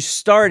 Like you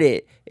start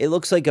it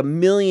looks like a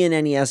million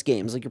NES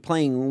games, like you're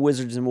playing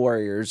Wizards and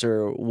Warriors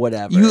or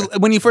whatever.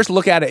 When you first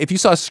look at it, if you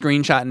saw a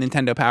screenshot in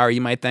Nintendo Power, you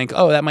might think,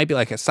 oh, that might be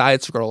like a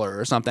side scroller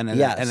or something. And,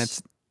 yes. And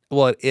it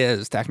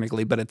is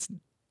technically, but it's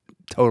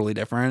totally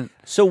different.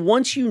 So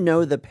once you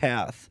know the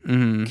path,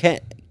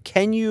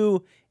 can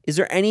you? Is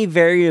there any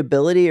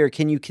variability, or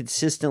can you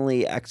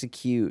consistently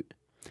execute?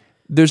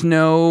 There's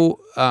no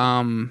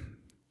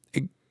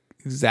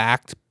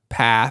exact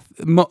path.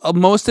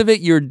 Most of it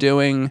you're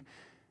doing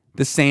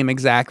the same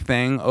exact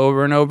thing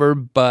over and over,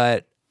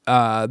 but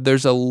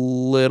there's a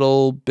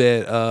little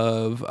bit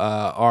of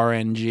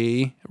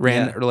RNG,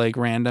 like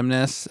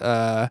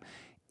randomness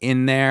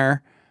in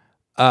there,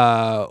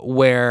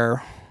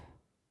 where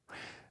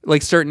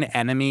like certain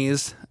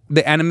enemies,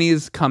 the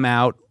enemies come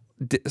out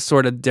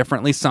sort of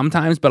differently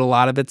sometimes, but a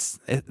lot of it's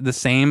the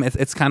same.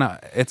 It's kind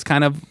of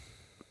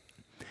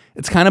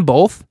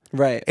both.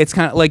 Right. It's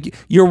kind of like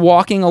you're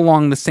walking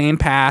along the same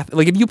path.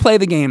 Like if you play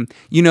the game,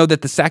 you know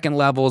that the second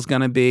level is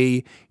going to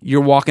be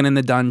you're walking in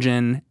the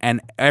dungeon, and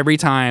every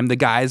time the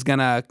guy's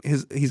gonna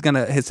his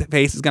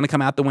face is gonna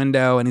come out the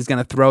window, and he's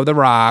gonna throw the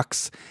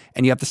rocks,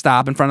 and you have to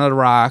stop in front of the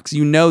rocks.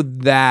 You know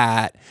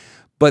that,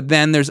 but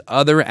then there's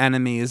other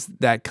enemies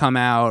that come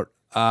out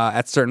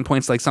at certain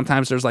points. Like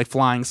sometimes there's like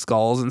flying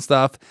skulls and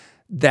stuff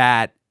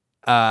that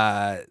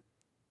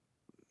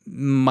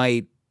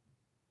might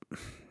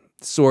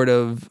sort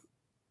of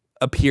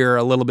appear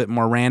a little bit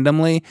more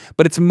randomly,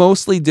 but it's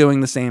mostly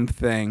doing the same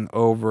thing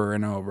over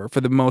and over for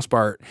the most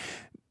part.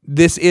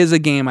 This is a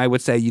game I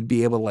would say you'd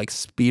be able to like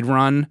speed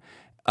run,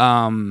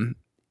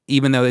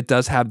 even though it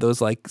does have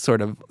those like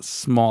sort of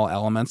small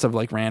elements of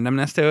like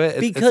randomness to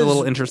it. It's a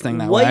little interesting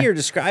that way. What you're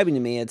describing to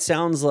me, it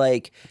sounds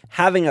like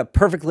having a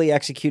perfectly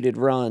executed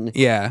run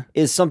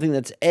is something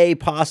that's A,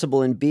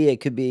 possible, and B, it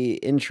could be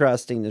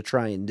interesting to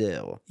try and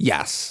do.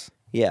 Yes.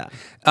 Yeah.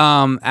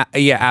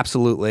 Yeah,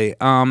 absolutely.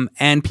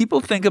 And people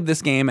think of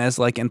this game as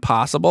like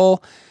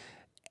impossible,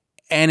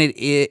 and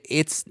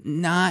it's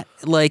not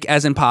like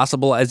as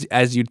impossible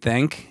as you'd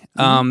think.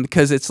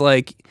 Because it's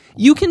like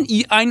you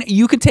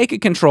could take a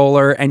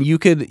controller and you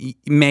could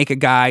make a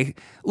guy.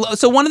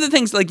 So one of the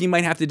things like you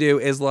might have to do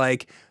is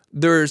like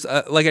there's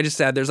like I just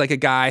said, there's like a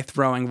guy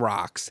throwing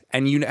rocks,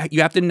 and you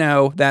have to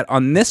know that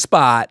on this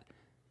spot,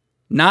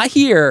 not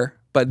here,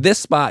 but this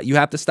spot, you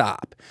have to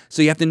stop.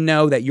 So you have to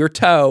know that your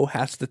toe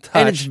has to touch.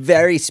 And it's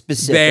very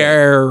specific.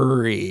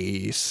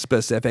 Very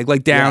specific,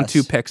 like down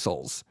 2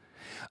 pixels.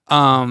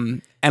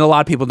 And a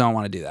lot of people don't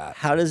want to do that.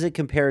 How does it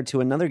compare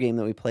to another game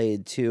that we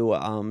played, to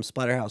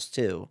Splatterhouse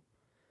 2?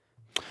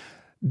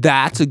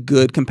 That's a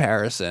good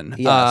comparison.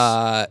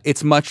 Yes.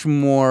 It's much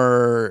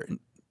more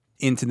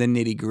into the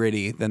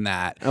nitty-gritty than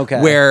that.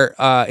 Okay. Where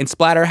in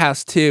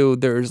Splatterhouse 2,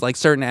 there's like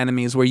certain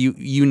enemies where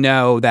you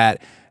know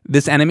that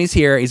this enemy's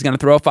here, he's going to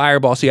throw a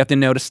fireball, so you have to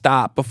know to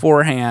stop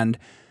beforehand.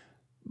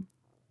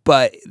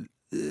 But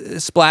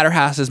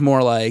Splatterhouse is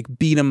more like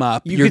beat 'em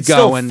up. You can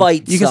still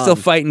fight. You can still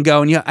fight and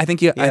go, and I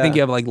think you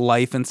have like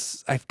life, and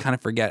I kind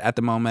of forget at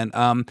the moment.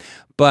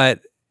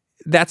 But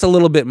that's a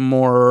little bit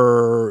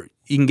more.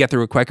 You can get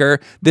through it quicker.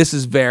 This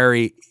is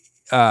very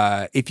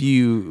if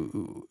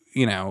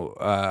you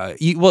know,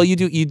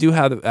 you do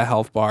have a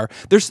health bar.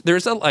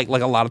 There's a like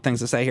a lot of things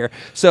to say here.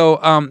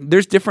 So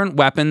there's different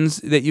weapons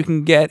that you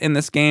can get in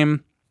this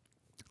game,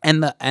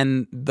 and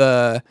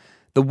the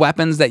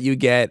weapons that you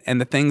get and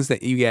the things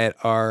that you get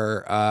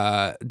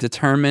are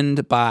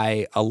determined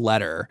by a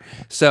letter.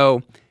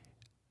 So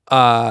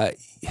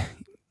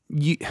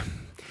you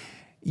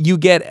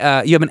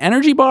get you have an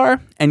energy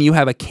bar and you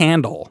have a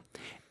candle.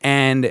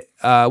 And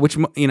which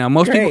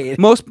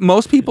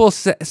most people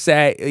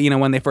say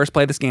when they first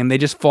play this game, they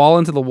just fall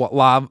into the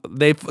lava.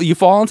 You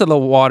fall into the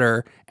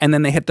water and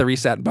then they hit the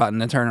reset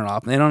button and turn it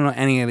off. And they don't know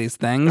any of these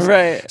things,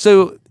 right?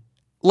 So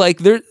like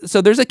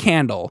there's a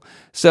candle.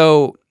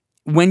 So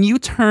when you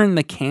turn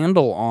the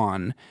candle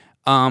on,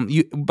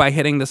 by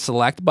hitting the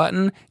select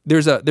button,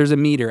 there's a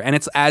meter, and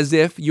it's as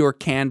if your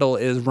candle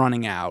is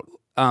running out.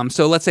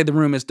 So let's say the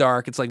room is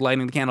dark, it's like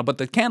lighting the candle, but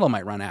the candle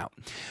might run out.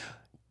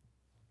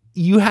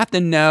 You have to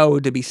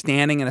know to be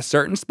standing in a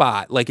certain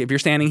spot. Like if you're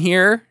standing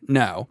here,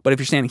 no. But if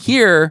you're standing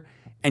here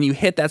and you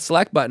hit that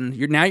select button,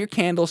 now your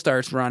candle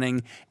starts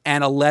running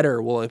and a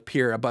letter will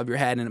appear above your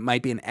head, and it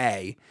might be an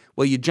A.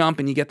 Well, you jump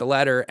and you get the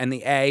letter, and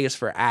the A is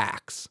for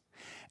axe.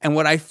 And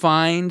what I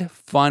find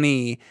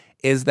funny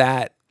is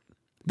that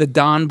the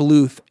Don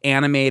Bluth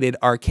animated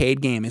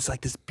arcade game is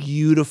like this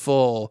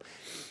beautifully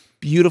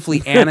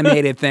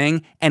animated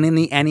thing. And in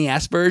the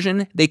NES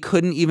version, they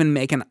couldn't even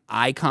make an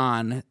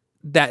icon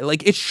that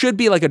like it should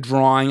be like a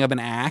drawing of an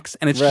axe,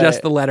 and it's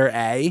just the letter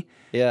A.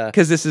 Yeah.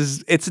 Because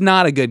it's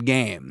not a good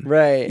game.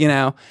 Right. You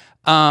know?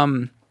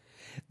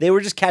 They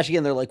were just cashing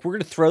in. They're like, we're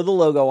gonna throw the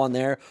logo on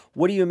there.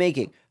 What are you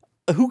making?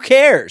 Who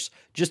cares?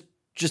 Just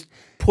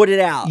put it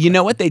out. You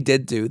know what they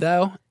did do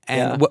though?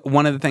 And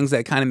one of the things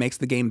that kind of makes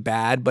the game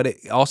bad, but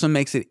it also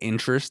makes it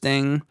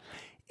interesting,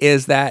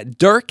 is that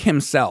Dirk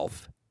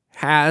himself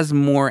has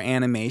more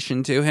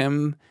animation to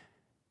him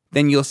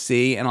than you'll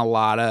see in a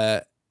lot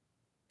of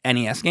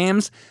NES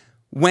games.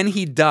 When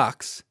he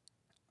ducks,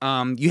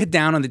 you hit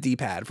down on the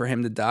D-pad for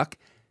him to duck.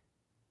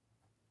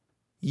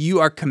 You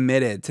are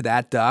committed to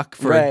that duck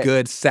for a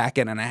good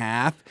second and a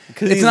half.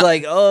 Because he's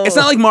like, oh. It's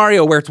not like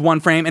Mario where it's one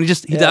frame and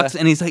he ducks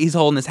and he's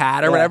holding his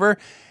hat or whatever.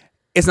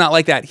 It's not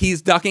like that.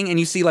 He's ducking and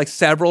you see like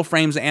several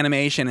frames of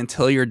animation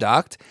until you're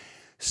ducked.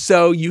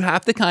 So you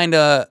have to kind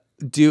of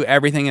do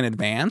everything in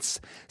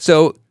advance.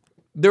 So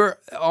there,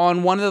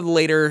 on one of the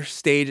later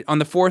stage, on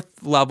the 4th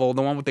level,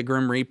 the one with the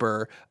Grim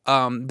Reaper,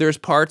 there's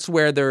parts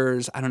where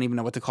there's, I don't even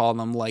know what to call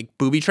them, like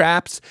booby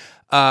traps,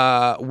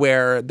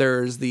 where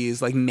there's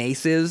these like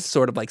maces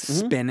sort of like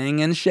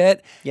spinning and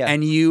shit,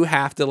 and you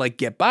have to like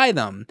get by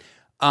them.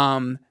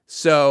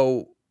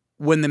 So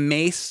when the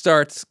mace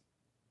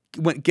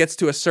gets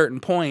to a certain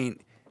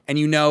point, and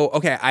you know,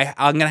 okay,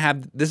 I'm gonna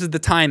have, this is the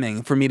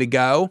timing for me to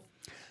go.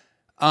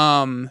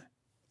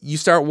 you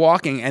start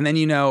walking, and then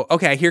you know,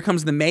 okay, here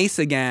comes the mace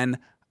again.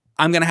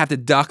 I'm gonna have to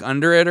duck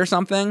under it or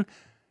something.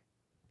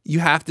 You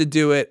have to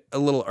do it a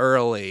little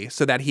early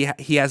so that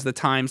he has the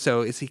time.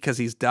 So it's because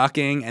he's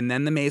ducking, and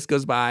then the mace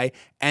goes by,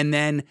 and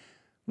then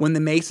when the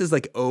mace is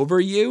like over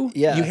you,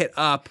 you hit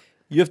up.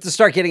 You have to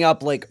start getting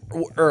up like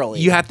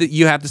early. You have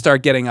to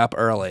start getting up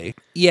early.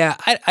 Yeah,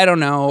 I don't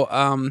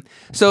know.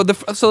 So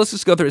let's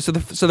just go through it. So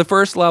the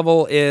first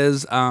level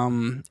is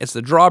it's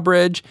the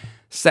drawbridge.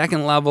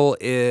 Second level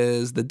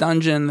is the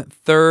dungeon.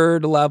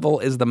 Third level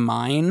is the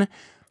mine.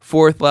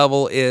 Fourth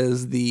level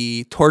is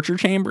the torture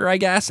chamber, I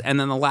guess, and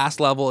then the last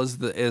level is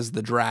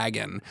the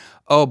dragon.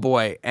 Oh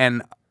boy,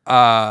 and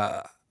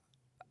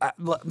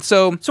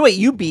so wait,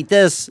 you beat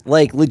this?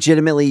 Like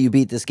legitimately, you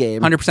beat this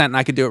game? 100%, and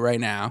I could do it right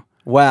now.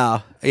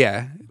 Wow.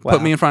 Yeah. Wow.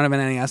 Put me in front of an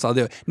NES, I'll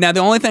do it. Now,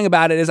 the only thing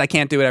about it is I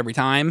can't do it every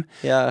time.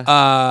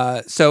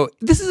 Yeah. So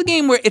this is a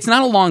game where it's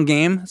not a long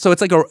game, so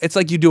it's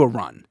like you do a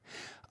run.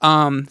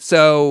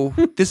 So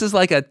this is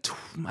like I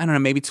don't know,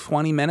 maybe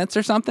 20 minutes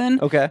or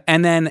something. Okay.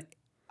 And then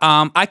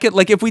I could,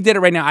 like, if we did it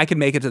right now, I could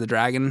make it to the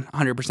dragon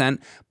 100%.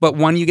 But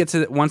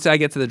once I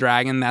get to the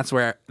dragon, that's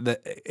where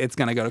it's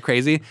gonna go to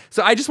crazy.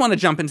 So I just want to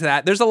jump into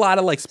that. There's a lot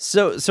of like.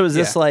 So is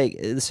this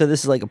this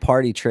is like a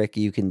party trick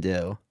you can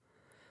do?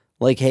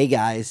 Like, hey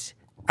guys,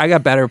 I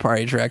got better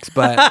party tricks,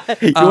 but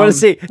you want to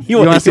see? You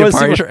want to see a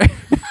party trick?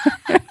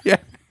 Yeah.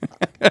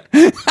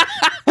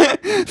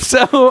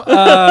 So,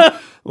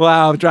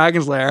 wow,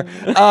 Dragon's Lair.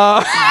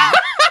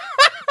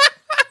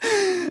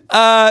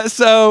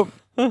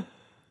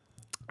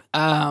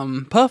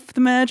 Puff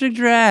the magic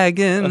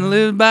dragon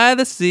lived by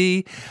the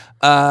sea.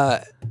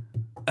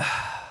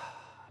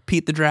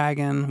 Pete the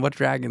dragon. What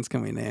dragons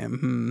can we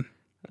name?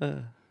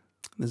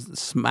 There's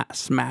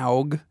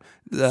Smaug.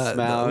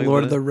 The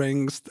Lord of the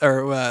Rings,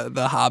 or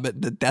The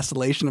Hobbit, The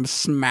Desolation of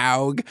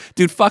Smaug.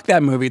 Dude, fuck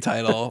that movie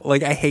title.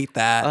 Like, I hate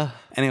that.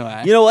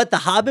 Anyway. You know what? The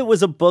Hobbit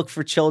was a book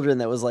for children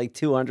that was like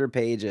 200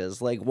 pages.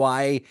 Like,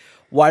 why do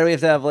we have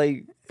to have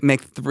like...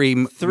 Make three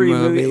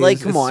movies? Like,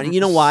 come on.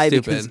 You know why?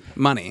 Stupid. Because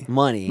money.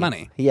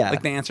 Yeah.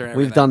 Like the answer to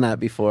everything. We've done that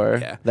before.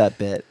 Yeah. That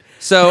bit.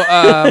 So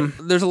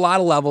there's a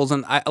lot of levels,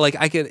 and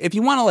I could, if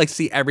you want to like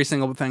see every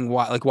single thing,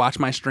 watch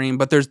my stream.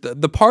 But there's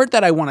the part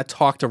that I want to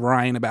talk to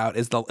Ryan about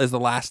is the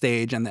last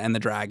stage and the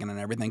dragon and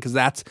everything, because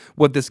that's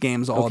what this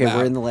game's all about. Okay,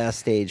 we're in the last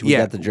stage. We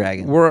got the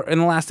dragon. We're in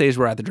the last stage.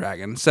 We're at the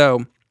dragon.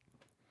 So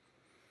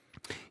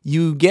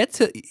you get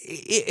to,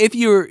 if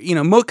you're,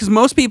 because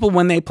most people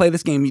when they play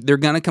this game, they're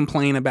going to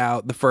complain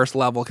about the first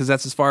level because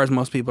that's as far as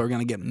most people are going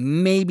to get,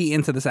 maybe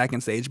into the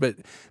second stage. But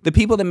the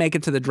people that make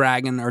it to the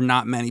dragon, or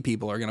not many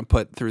people are going to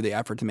put through the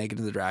effort to make it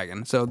to the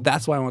dragon. So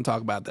that's why I want to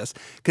talk about this,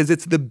 because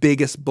it's the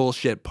biggest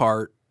bullshit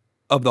part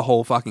of the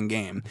whole fucking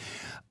game.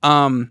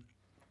 So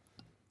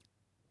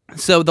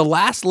the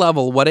last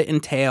level, what it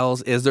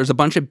entails is there's a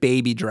bunch of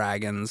baby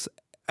dragons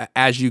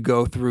as you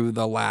go through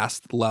the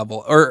last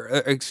level,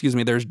 or excuse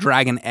me, there's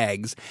dragon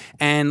eggs,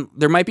 and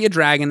there might be a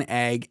dragon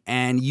egg,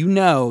 and you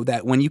know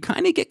that when you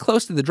kind of get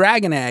close to the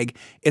dragon egg,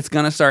 it's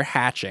going to start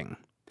hatching.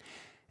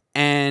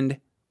 And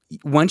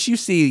once you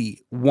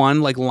see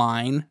one like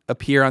line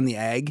appear on the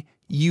egg,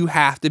 you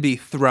have to be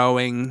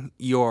throwing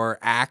your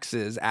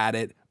axes at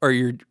it, or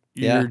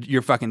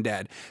you're fucking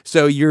dead.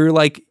 So you're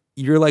like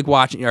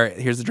watching, all right,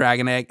 here's the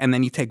dragon egg, and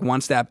then you take one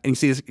step and you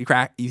see this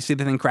crack, you see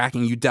the thing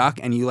cracking, you duck,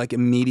 and you like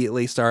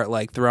immediately start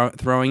like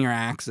throwing your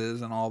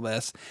axes and all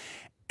this,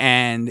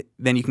 and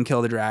then you can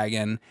kill the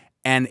dragon.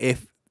 And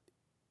if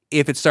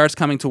it starts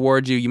coming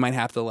towards you, you might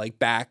have to like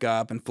back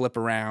up and flip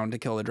around to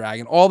kill the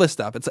dragon. All this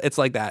stuff, it's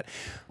like that.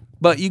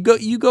 But you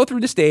go through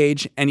the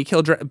stage and you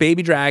kill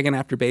baby dragon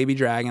after baby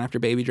dragon after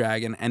baby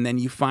dragon, and then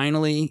you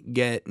finally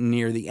get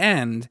near the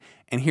end,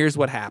 and here's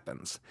what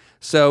happens.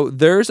 So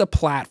there's a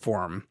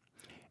platform,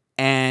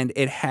 and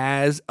it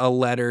has a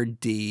letter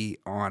D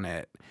on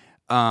it,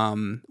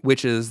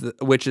 which is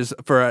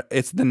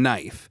it's the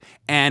knife.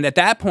 And at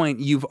that point,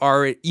 you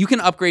can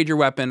upgrade your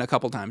weapon a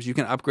couple times. You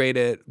can upgrade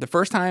it the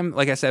first time,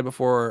 like I said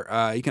before.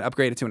 You can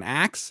upgrade it to an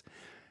axe,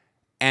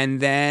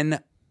 and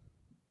then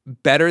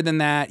better than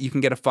that, you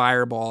can get a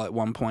fireball at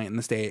one point in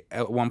the stage.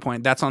 At one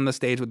point, that's on the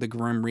stage with the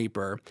Grim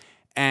Reaper,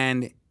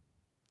 and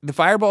the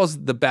fireball is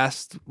the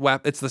best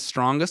weapon. It's the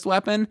strongest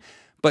weapon,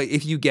 but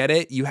if you get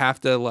it, you have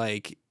to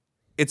like.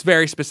 It's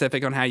very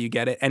specific on how you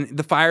get it, and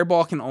the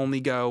fireball can only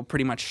go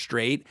pretty much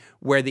straight.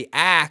 Where the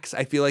axe,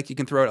 I feel like you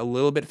can throw it a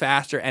little bit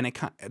faster, and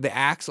the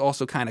axe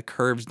also kind of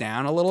curves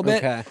down a little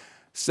bit. Okay.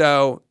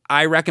 So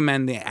I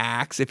recommend the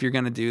axe if you're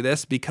going to do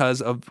this because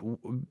of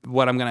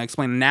what I'm going to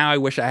explain. Now I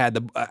wish I had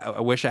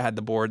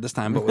the board this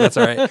time, but that's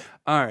all right.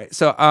 All right.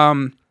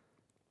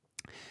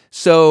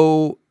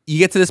 So you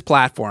get to this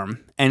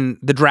platform, and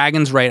the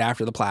dragon's right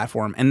after the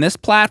platform, and this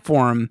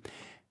platform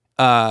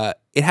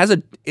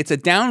it's a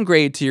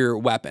downgrade to your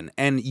weapon,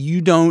 and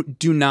you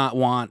do not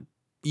want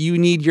you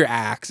need your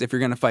axe if you're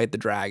going to fight the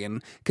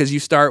dragon, because you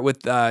start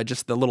with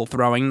just the little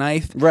throwing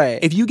knife. Right.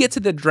 If you get to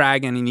the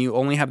dragon and you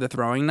only have the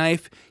throwing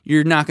knife,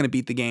 you're not going to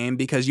beat the game,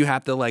 because you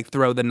have to like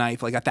throw the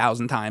knife like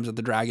 1,000 times at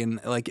the dragon,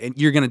 like, and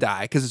you're going to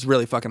die because it's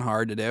really fucking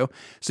hard to do.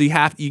 So you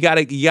got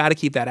to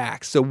keep that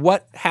axe. So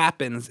what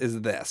happens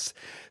is this.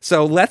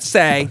 So let's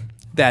say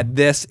that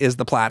this is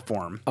the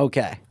platform.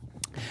 Okay.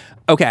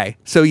 Okay,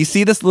 so you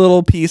see this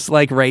little piece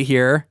like right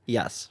here?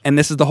 Yes. And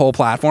this is the whole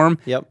platform?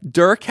 Yep.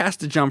 Dirk has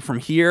to jump from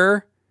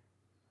here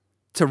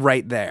to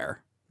right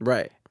there.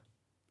 Right.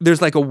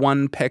 There's like a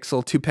 1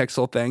 pixel, 2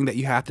 pixel thing that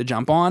you have to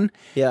jump on.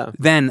 Yeah.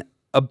 Then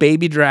a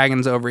baby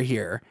dragon's over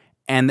here,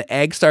 and the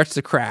egg starts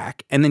to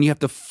crack, and then you have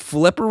to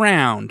flip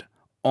around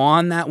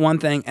on that one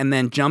thing and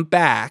then jump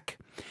back.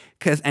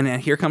 And then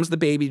here comes the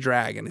baby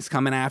dragon. It's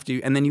coming after you,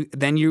 and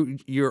then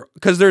you're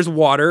because there's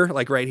water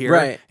like right here,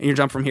 right? And you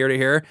jump from here to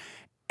here.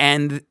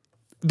 And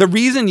the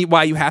reason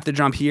why you have to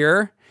jump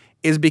here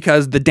is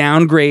because the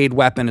downgrade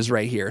weapon is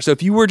right here. So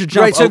if you were to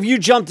jump, right. So if you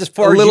jumped as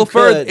far a as little you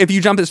further, could, if you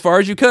jumped as far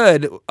as you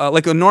could,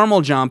 like a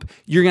normal jump,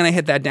 you're gonna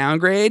hit that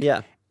downgrade.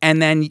 Yeah.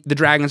 And then the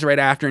dragon's right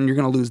after, and you're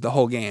gonna lose the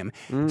whole game.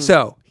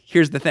 So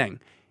here's the thing: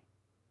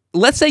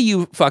 let's say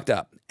you fucked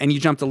up and you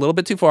jumped a little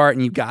bit too far,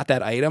 and you got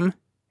that item.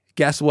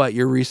 Guess what?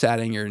 You're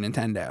resetting your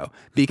Nintendo,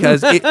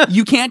 because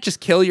you can't just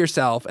kill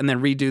yourself and then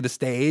redo the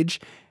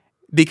stage,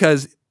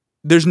 because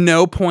there's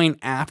no point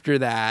after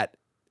that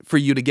for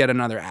you to get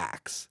another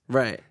axe.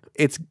 right?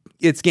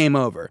 It's game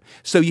over.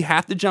 So you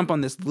have to jump on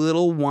this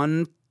little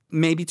 1,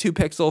 maybe 2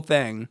 pixel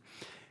thing,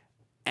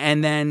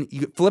 and then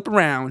you flip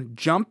around,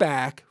 jump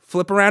back,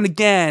 flip around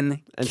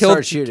again, And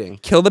start shooting.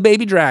 Kill the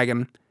baby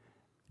dragon.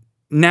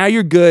 Now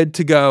you're good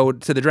to go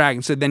to the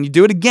dragon. So then you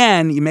do it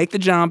again. You make the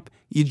jump.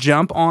 You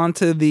jump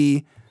onto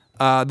the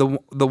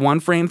 1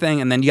 frame thing,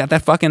 and then you got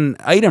that fucking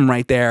item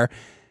right there.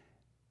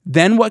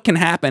 Then what can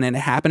happen, and it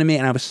happened to me,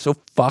 and I was so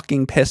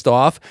fucking pissed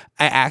off,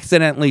 I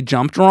accidentally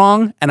jumped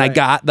wrong, and I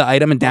got the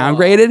item and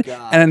downgraded,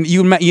 and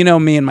you know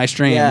me and my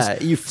streams. Yeah,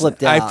 you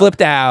flipped out. I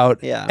flipped out,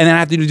 Yeah. and then I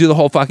have to do the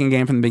whole fucking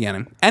game from the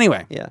beginning.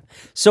 Anyway. Yeah.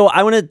 So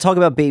I want to talk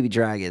about baby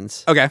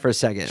dragons. Okay. For a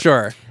second.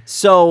 Sure.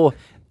 So,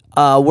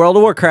 World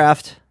of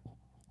Warcraft.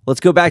 Let's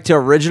go back to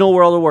original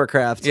World of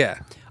Warcraft. Yeah.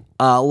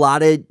 A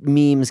lot of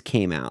memes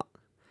came out.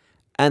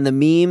 And the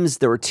memes,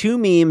 there were 2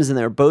 memes, and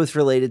they were both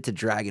related to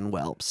dragon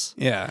whelps.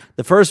 Yeah.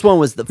 The first one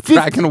was the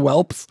Dragon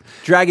whelps?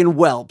 dragon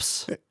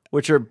whelps,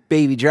 which are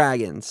baby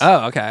dragons.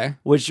 Oh, okay.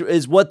 Which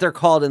is what they're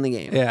called in the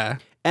game. Yeah.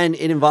 And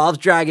it involves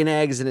dragon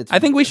eggs, and it's I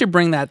think we should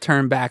bring that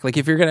term back. Like,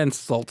 if you're going to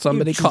insult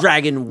somebody, call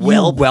dragon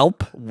whelp.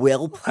 Whelp.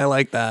 Whelp. I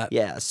like that.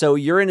 Yeah. So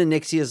you're in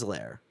Onyxia's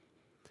lair,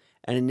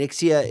 and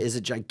Onyxia is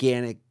a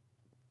gigantic,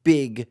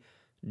 big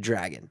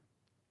dragon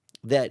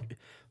that,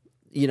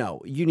 you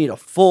know, you need a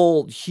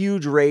full,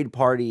 huge raid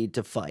party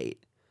to fight.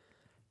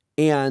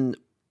 And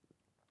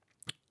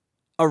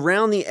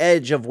around the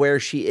edge of where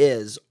she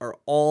is are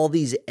all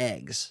these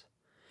eggs.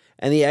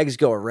 And the eggs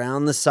go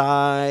around the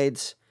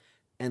sides,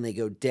 and they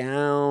go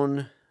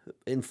down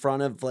in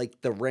front of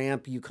like the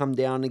ramp you come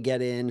down to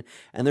get in,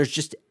 and there's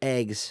just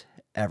eggs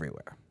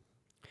everywhere.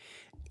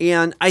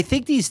 And I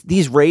think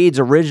these raids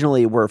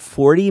originally were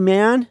 40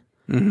 man.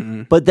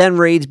 Mm-hmm. But then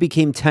raids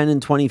became 10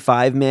 and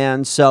 25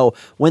 man. So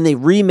when they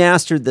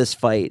remastered this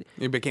fight,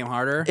 It became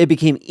harder? it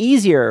became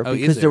easier because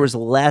easier. there was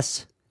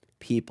less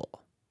people.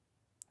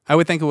 I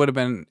would think it would have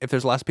been, if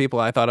there's less people,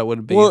 I thought it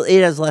would be. Well, it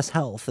has less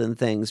health and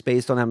things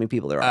based on how many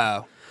people there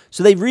are. Oh.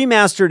 So they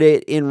remastered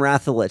it in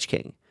Wrath of the Lich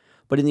King.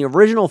 But in the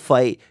original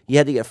fight, you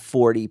had to get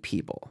 40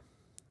 people.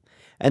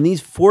 And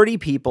these 40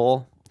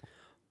 people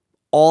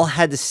all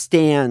had to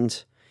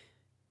stand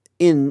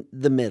in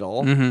the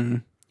middle. Mm-hmm.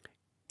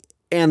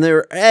 And there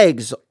are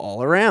eggs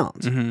all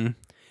around. Mm-hmm.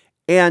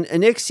 And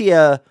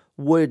Onyxia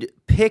would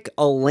pick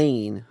a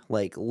lane,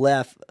 like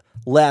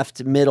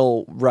left,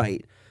 middle,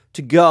 right,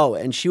 to go,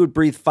 and she would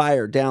breathe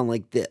fire down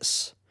like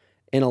this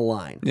in a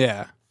line.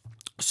 Yeah.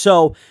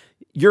 So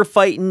you're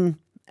fighting,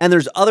 and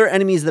there's other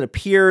enemies that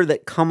appear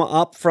that come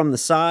up from the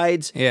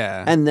sides.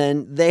 Yeah. And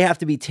then they have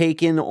to be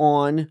taken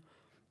on.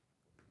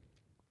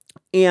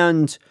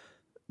 And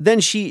then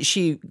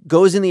she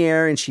goes in the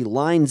air, and she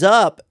lines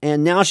up,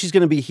 and now she's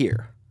going to be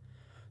here.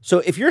 So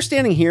if you're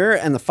standing here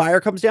and the fire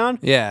comes down,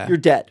 Yeah. you're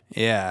dead.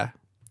 Yeah.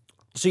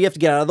 So you have to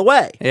get out of the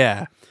way.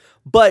 Yeah.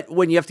 But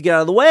when you have to get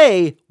out of the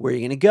way, where are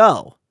you going to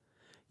go?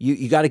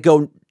 You got to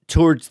go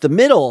towards the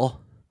middle,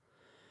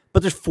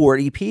 but there's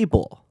 40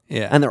 people.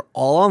 Yeah. And they're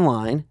all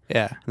online.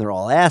 Yeah. And they're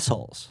all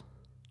assholes.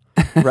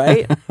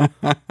 Right?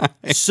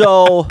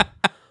 So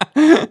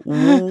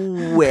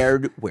where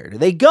do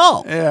they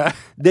go? Yeah.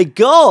 They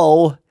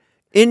go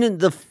into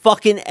the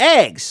fucking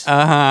eggs.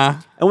 Uh-huh.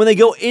 And when they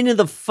go into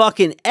the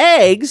fucking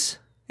eggs,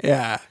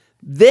 Yeah.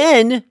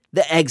 then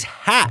the eggs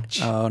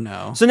hatch. Oh,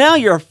 no. So now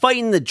you're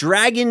fighting the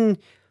dragon.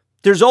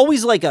 There's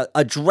always like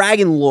a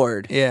dragon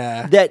lord.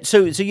 Yeah. That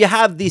so you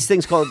have these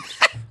things called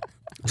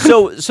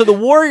so the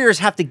warriors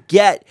have to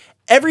get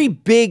every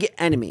big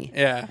enemy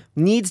Yeah.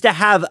 needs to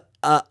have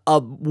a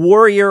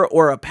warrior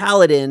or a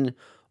paladin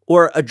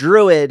or a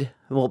druid,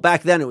 well,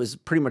 back then it was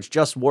pretty much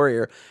just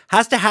warrior,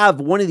 has to have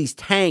one of these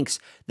tanks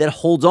that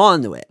holds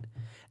on to it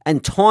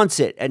and taunts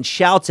it and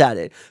shouts at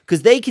it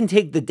because they can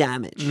take the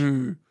damage.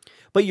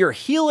 But your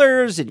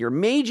healers and your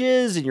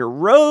mages and your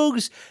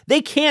rogues, they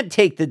can't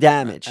take the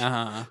damage.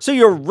 So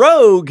your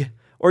rogue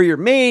or your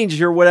mage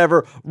or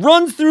whatever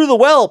runs through the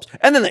whelps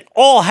and then they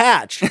all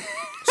hatch.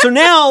 So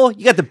now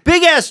you got the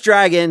big ass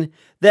dragon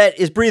that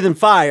is breathing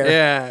fire.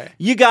 Yeah.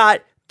 You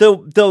got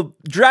the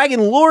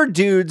dragon lord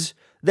dudes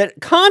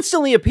that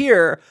constantly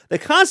appear,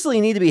 that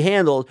constantly need to be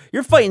handled.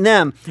 You're fighting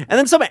them. And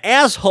then some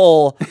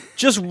asshole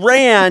just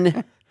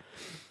ran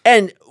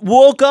and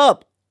woke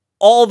up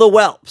all the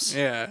whelps.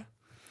 Yeah.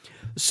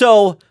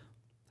 So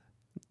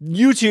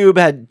YouTube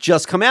had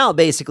just come out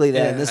basically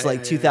then. This is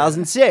like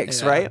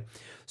 2006, right?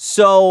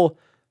 So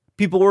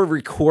people were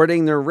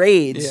recording their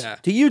raids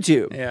to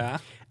YouTube. Yeah.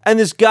 And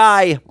this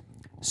guy,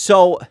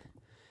 so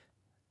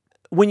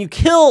when you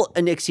kill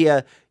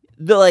Onyxia,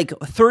 the like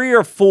 3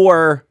 or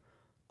 4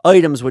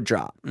 items would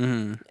drop.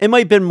 It might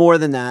have been more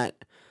than that,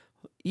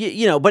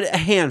 you know, but a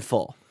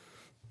handful.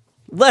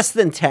 Less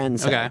than 10.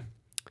 So. Okay.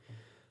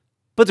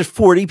 But there's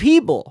 40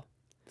 people.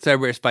 So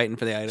everybody's fighting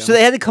for the item. So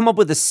they had to come up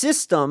with a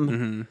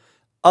system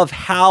of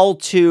how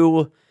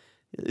to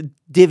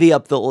divvy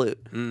up the loot.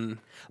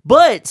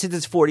 But since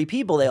it's 40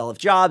 people, they all have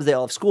jobs, they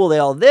all have school, they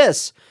all have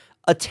this.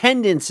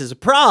 Attendance is a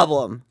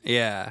problem.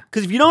 Yeah.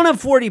 Because if you don't have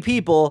 40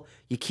 people,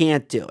 you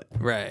can't do it.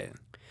 Right.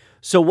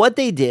 So what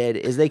they did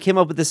is they came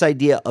up with this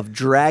idea of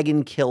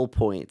dragon kill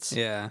points.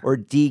 Yeah. Or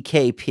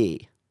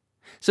DKP.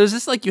 So is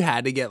this like you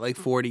had to get like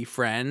 40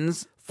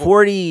 friends?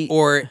 40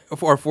 or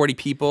 40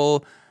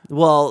 people?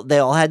 Well, they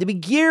all had to be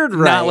geared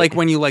right. Not like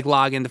when you like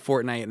log into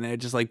Fortnite and it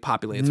just like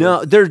populates.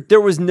 No,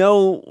 there was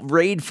no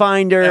raid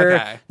finder.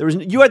 Okay. There was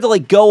you had to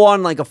like go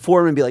on like a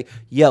forum and be like,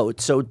 "Yo,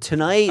 so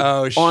tonight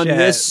on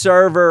this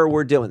server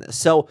we're doing this."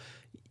 So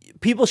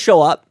people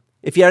show up.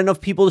 If you had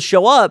enough people to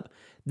show up,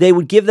 they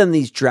would give them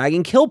these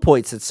dragon kill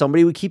points that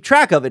somebody would keep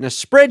track of in a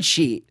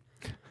spreadsheet.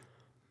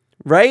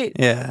 Right?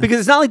 Yeah. Because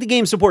it's not like the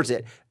game supports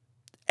it.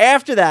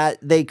 After that,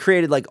 they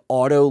created like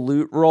auto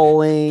loot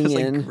rolling Just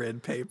and like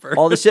grid paper.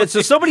 all this shit.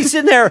 So somebody's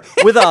sitting there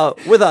with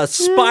a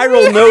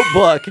spiral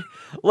notebook,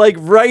 like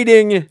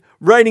writing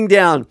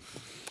down.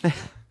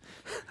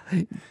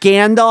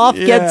 Gandalf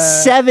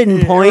gets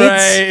 7 points.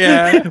 Right,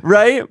 yeah.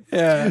 Right?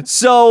 Yeah.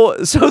 So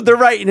they're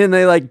writing and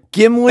they like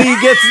Gimli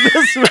gets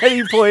this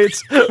many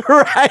points.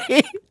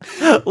 Right?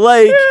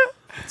 Like,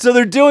 so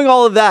they're doing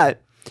all of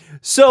that.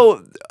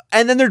 So,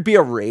 and then there'd be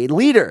a raid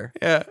leader.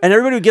 Yeah. And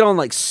everybody would get on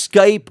like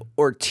Skype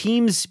or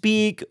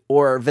TeamSpeak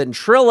or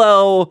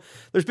Ventrilo.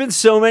 There's been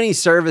so many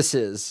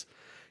services,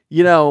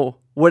 you know,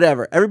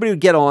 whatever. Everybody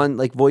would get on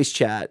like voice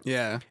chat.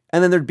 Yeah.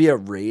 And then there'd be a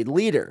raid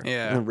leader.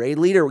 Yeah. And the raid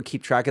leader would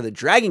keep track of the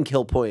dragon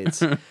kill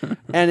points.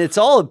 And it's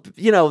all,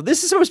 you know,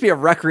 this is supposed to be a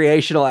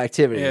recreational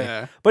activity.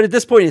 Yeah. But at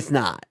this point, it's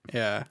not.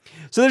 Yeah.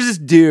 So there's this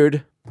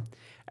dude,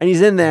 and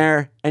he's in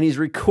there, and he's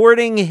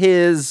recording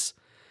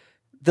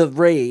the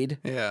raid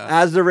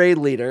as the raid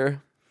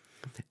leader.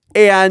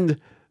 And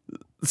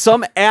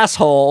some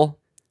asshole,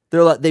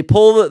 they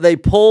pull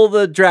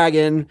the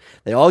dragon.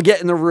 They all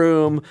get in the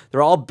room.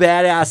 They're all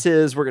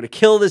badasses. We're gonna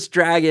kill this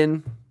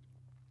dragon.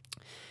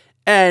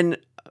 And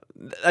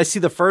I see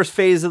the first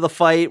phase of the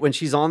fight when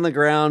she's on the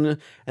ground,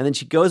 and then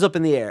she goes up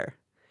in the air,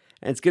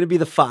 and it's gonna be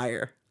the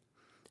fire.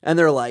 And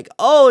they're like,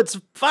 "Oh, it's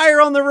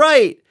fire on the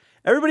right.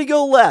 Everybody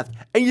go left."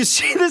 And you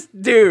see this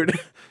dude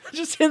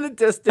just in the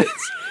distance.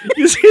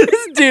 You see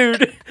this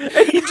dude,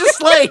 and he just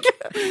like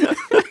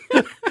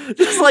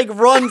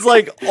runs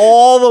like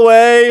all the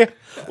way,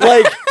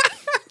 like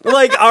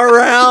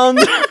around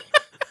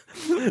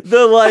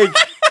the like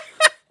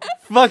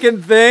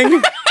fucking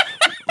thing.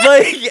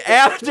 Like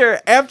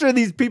after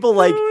these people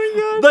like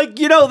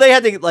you know they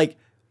had to like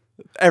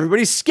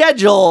everybody's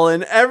schedule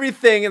and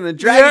everything and the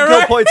dragon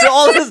kill points and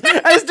all this.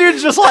 And this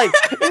dude's just like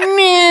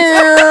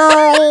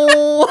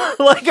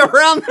like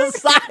around the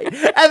side,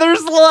 and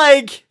there's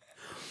like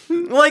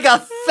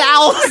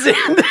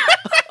 1,000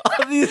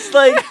 of these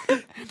like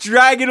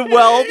dragon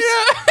whelps.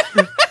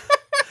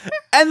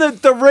 And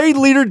the raid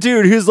leader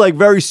dude, who's like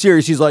very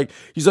serious, he's like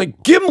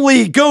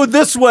Gimli, go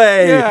this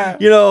way. Yeah.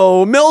 You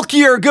know,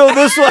 Melchior, go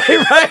this way,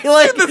 right?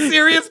 Like the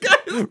serious guy,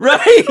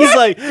 right?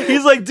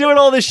 He's like doing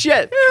all this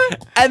shit,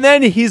 and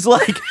then he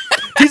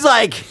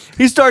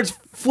starts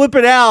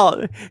flipping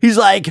out. He's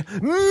like,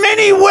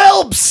 "Many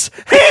whelps,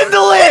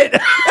 handle it."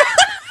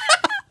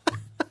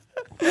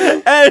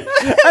 and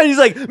he's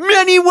like,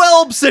 "Many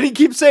whelps," and he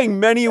keeps saying,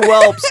 "Many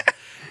whelps."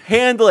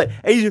 Handle it.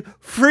 And he's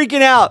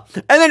freaking out.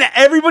 And then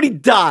everybody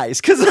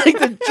dies because like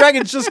the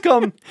dragons just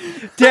come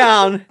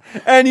down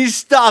and he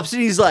stops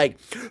and he's like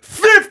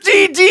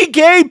 50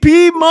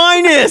 DKP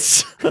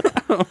minus.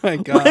 Oh my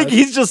god. Like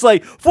he's just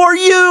like for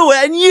you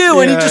and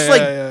you and he just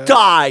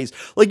dies.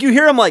 Like you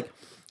hear him like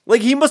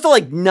he must have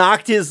like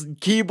knocked his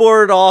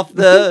keyboard off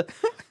the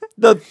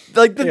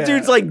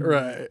dude's like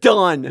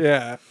done.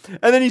 Yeah.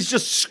 And then he's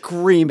just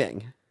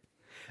screaming.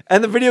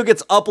 And the video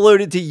gets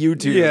uploaded to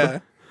YouTube.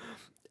 Yeah.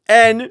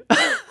 And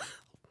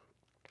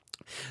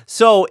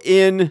So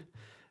in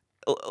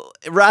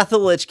Wrath of the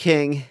Lich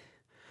King,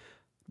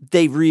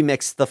 they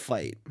remixed the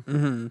fight.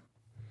 Mm-hmm.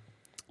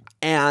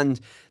 And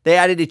they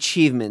added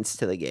achievements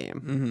to the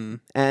game. Mm-hmm.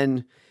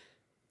 And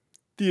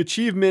the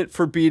achievement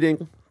for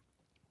beating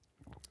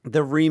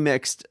the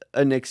remixed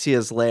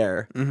Onyxia's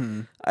Lair,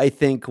 I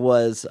think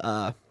was...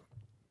 there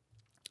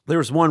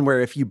was one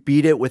where if you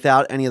beat it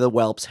without any of the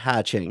whelps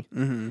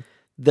hatching,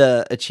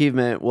 the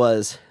achievement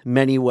was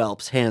many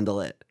whelps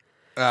handle it.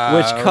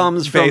 Which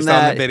comes from based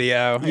that on the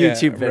video.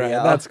 YouTube video.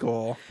 Right. That's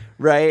cool.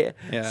 Right?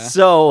 Yeah.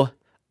 So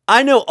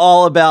I know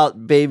all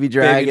about baby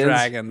dragons. Baby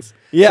dragons.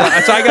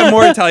 Yeah. So I got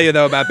more to tell you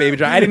though about baby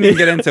dragons. I didn't even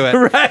get into it.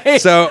 Right.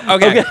 So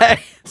okay.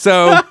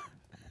 So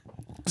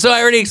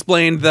I already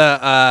explained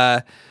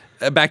the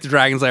back to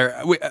Dragon's Lair.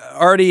 We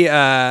already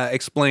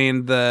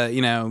explained the,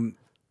 you know,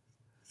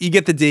 you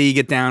get the D, you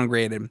get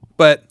downgraded,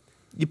 but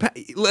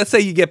let's say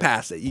you get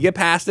past it. You get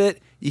past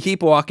it, you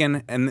keep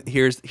walking, and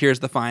here's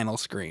the final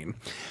screen.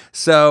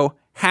 So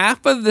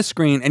half of the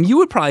screen, and you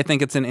would probably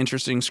think it's an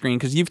interesting screen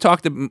because you've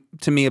talked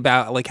to me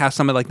about like how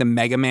some of like the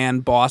Mega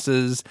Man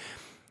bosses,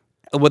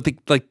 what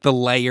the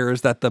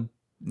layers that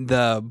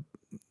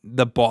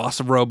the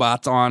boss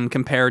robots on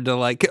compared to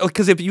like,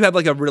 because if you have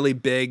like a really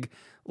big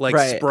like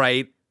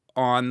sprite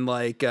on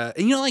like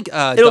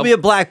it'll be a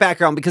black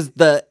background because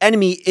the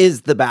enemy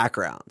is the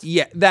background.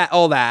 Yeah,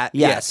 all that.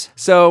 Yes. Yeah.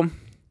 So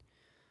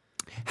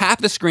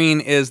half the screen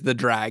is the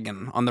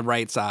dragon on the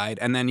right side,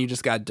 and then you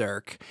just got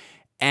Dirk.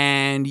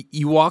 And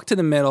you walk to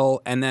the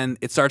middle, and then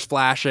it starts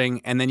flashing,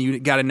 and then you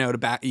got to know to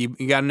back. You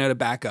got to know to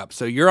back up.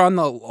 So you're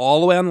all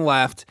the way on the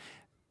left.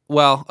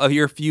 Well,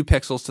 you're a few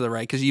pixels to the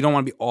right because you don't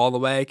want to be all the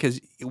way because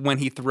when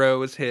he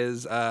throws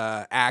his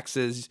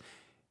axes,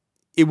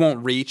 it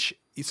won't reach.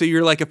 So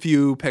you're like a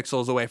few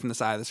pixels away from the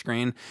side of the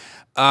screen.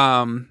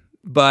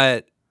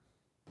 But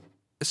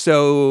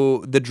so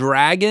the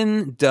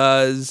dragon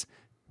does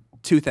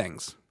two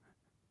things.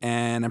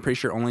 And I'm pretty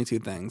sure only two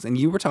things. And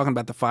you were talking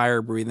about the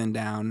fire breathing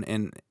down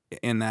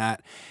in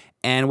that.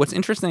 And what's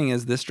interesting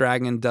is this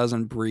dragon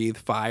doesn't breathe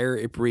fire.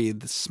 It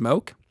breathes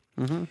smoke.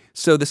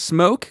 So the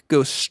smoke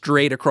goes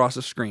straight across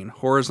the screen,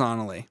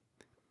 horizontally.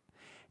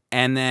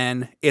 And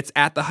then it's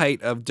at the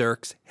height of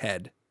Dirk's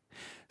head.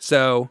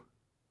 So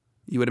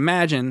you would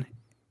imagine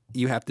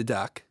you have to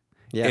duck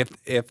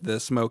if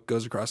the smoke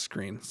goes across the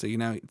screen. So you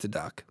know to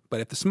duck.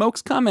 But if the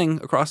smoke's coming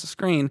across the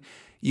screen,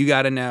 you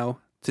got to know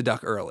to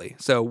duck early.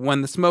 So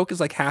when the smoke is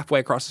like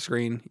halfway across the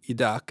screen, you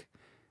duck.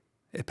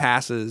 It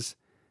passes.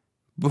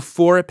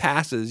 Before it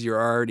passes, you're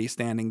already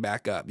standing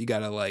back up. You got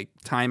to like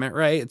time it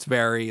right. It's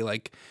very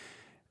like,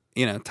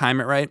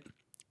 time it right.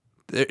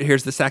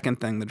 Here's the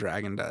second thing the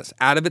dragon does.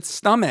 Out of its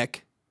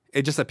stomach,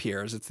 it just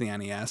appears. It's the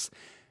NES.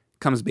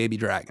 Comes baby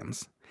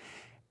dragons.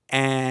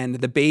 And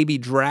the baby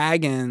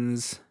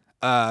dragons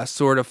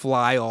sort of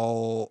fly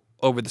all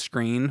over the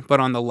screen,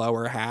 but on the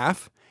lower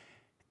half.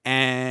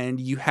 And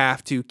you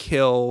have to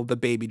kill the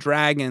baby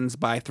dragons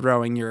by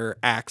throwing your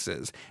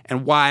axes.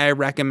 And why I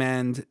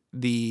recommend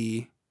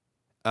the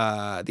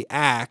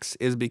axe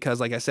is because,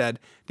 like I said,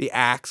 the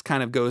axe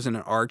kind of goes in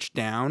an arch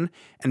down.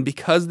 And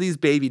because these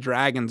baby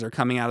dragons are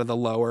coming out of the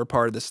lower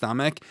part of the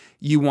stomach,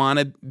 you want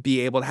to be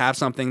able to have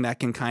something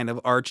that can kind of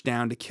arch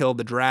down to kill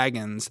the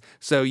dragons.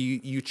 So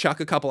you chuck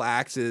a couple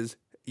axes,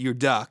 you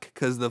duck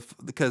because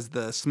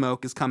the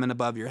smoke is coming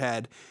above your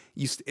head.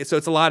 So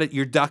it's a lot of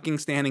you're ducking,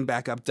 standing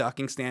back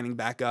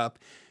up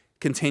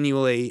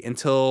continually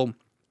until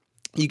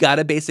you got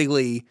to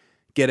basically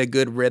get a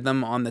good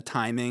rhythm on the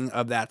timing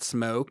of that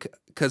smoke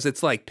because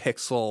it's like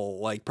pixel,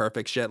 like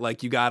perfect shit.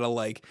 Like you got to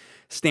like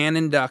stand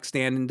and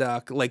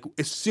duck. Like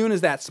as soon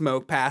as that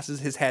smoke passes,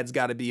 his head's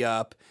got to be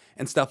up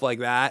and stuff like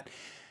that.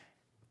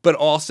 But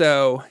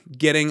also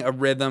getting a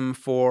rhythm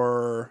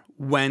for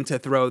when to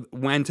throw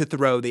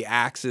the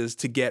axes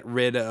to get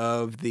rid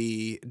of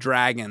the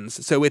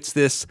dragons. So it's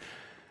this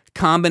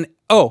here's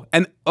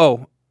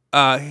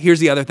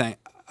the other thing.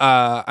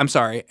 I'm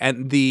sorry.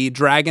 And the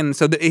dragon,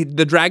 so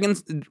the dragon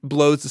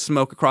blows the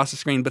smoke across the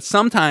screen, but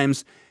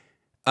sometimes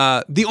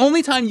the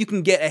only time you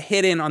can get a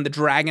hit in on the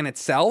dragon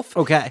itself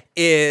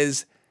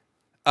is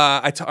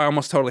I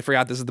almost totally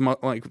forgot this is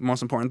the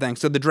most important thing.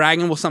 So the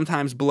dragon will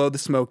sometimes blow the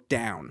smoke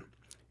down.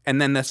 And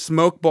then the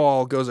smoke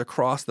ball goes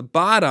across the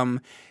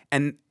bottom,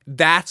 and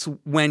that's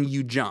when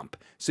you jump.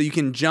 So you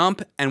can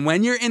jump, and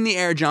when you're in the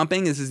air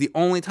jumping, this is the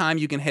only time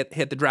you can hit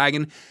the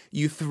dragon.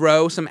 You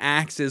throw some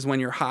axes when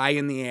you're high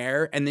in the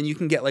air, and then you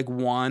can get like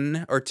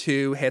 1 or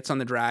 2 hits on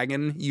the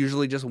dragon,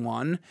 usually just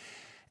 1.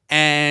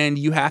 And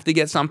you have to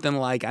get something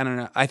like, I don't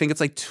know, I think it's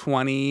like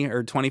 20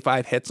 or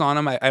 25 hits on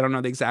him. I don't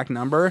know the exact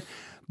number.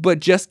 But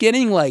just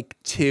getting like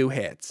 2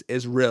 hits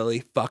is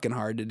really fucking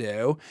hard to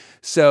do.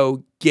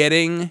 So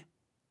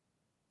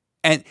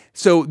And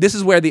so this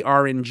is where the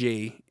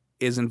RNG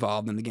is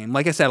involved in the game.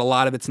 Like I said, a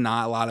lot of it's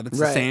not, a lot of it's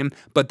the same,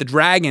 but the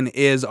dragon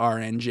is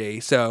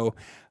RNG. So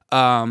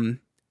I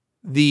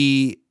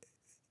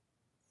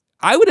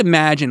would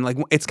imagine like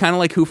it's kind of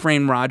like Who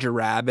Framed Roger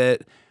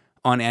Rabbit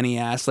on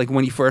NES. Like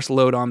when you first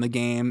load on the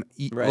game,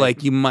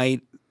 like you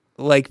might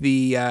like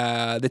the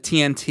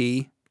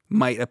TNT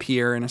might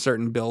appear in a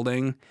certain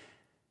building.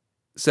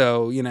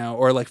 So, you know,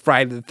 or like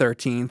Friday the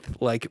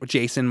 13th, like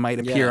Jason might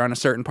appear on a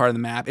certain part of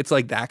the map. It's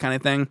like that kind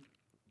of thing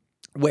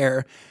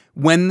where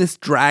when this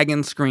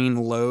dragon screen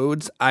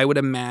loads, I would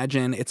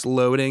imagine it's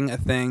loading a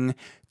thing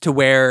to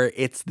where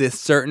it's this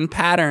certain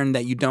pattern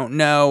that you don't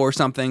know or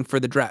something for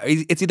the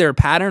dragon. It's either a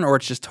pattern or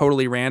it's just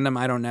totally random.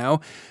 I don't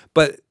know.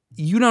 But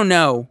you don't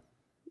know.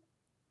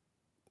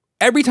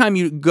 Every time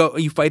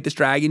you fight this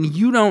dragon,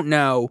 you don't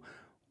know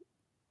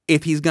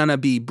if he's going to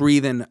be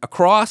breathing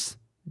across,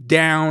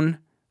 down.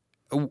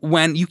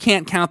 When you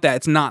can't count that,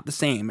 it's not the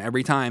same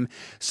every time.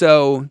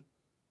 So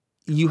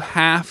you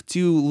have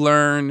to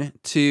learn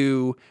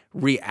to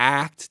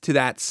react to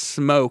that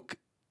smoke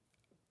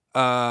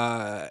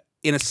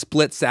in a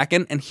split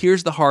second. And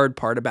here's the hard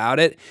part about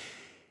it.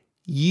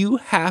 You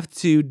have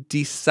to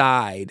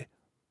decide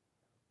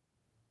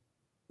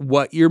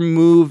what your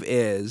move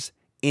is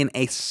in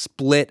a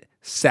split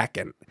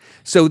second.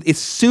 So as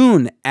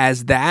soon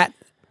as that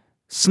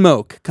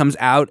smoke comes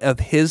out of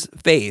his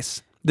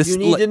face, you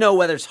need to know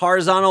whether it's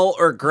horizontal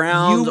or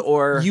ground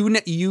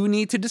you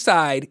need to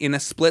decide in a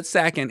split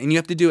second, and you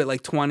have to do it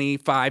like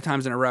 25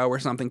 times in a row or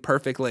something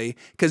perfectly.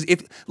 Because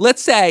if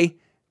let's say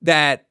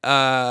that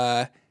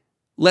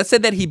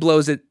he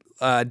blows it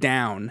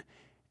down,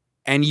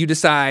 and you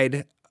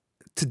decide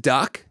to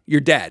duck, you're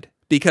dead.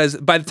 Because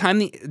by the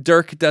time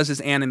Dirk does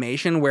his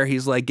animation where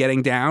he's like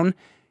getting down,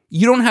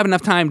 you don't have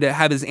enough time to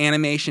have his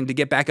animation to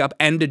get back up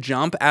and to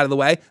jump out of the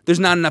way. There's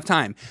not enough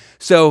time.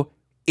 So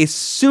as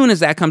soon as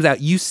that comes out,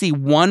 you see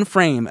one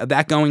frame of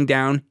that going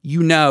down,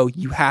 you know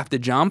you have to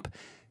jump.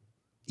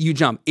 You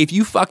jump. If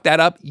you fuck that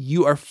up,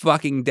 you are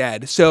fucking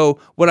dead. So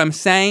what I'm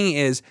saying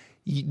is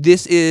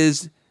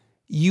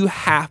you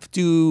have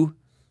to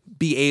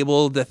be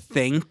able to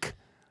think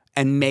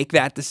and make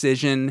that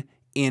decision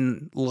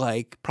in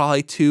like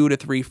probably 2 to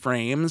 3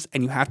 frames,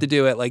 and you have to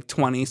do it like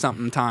 20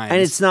 something times. And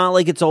it's not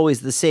like it's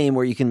always the same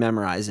where you can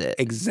memorize it.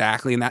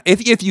 Exactly. And that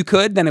if you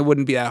could, then it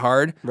wouldn't be that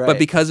hard. Right. But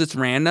because it's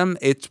random,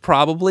 it's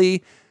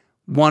probably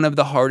one of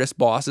the hardest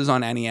bosses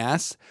on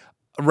NES,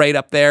 right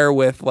up there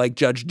with like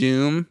Judge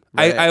Doom.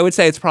 Right. I would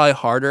say it's probably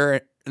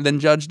harder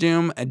than Judge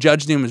Doom.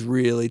 Judge Doom is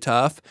really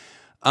tough.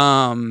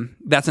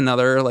 That's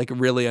another like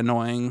really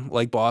annoying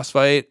like boss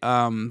fight.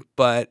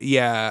 But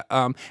yeah.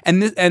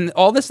 And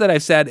all this that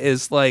I've said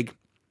is like,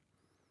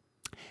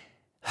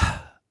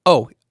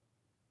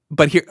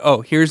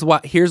 here's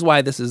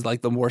why this is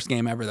like the worst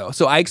game ever though.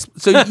 So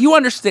you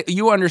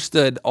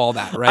understood all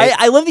that, right?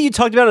 I love that you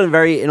talked about it on a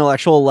very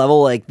intellectual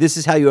level. Like, this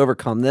is how you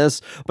overcome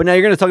this, but now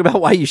you're going to talk about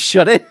why you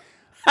shouldn't.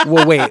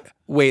 Well,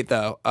 wait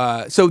though.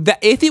 So that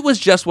if it was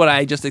just what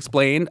I just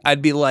explained,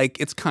 I'd be like,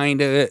 it's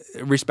kind of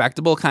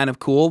respectable, kind of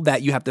cool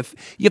that you have to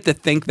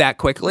think that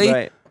quickly.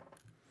 Right.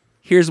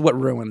 Here's what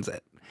ruins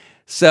it.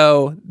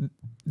 So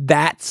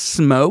that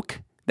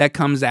smoke that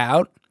comes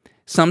out,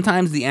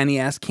 sometimes the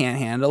NES can't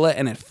handle it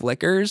and it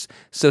flickers.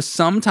 So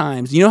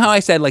sometimes, you know how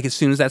I said like as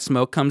soon as that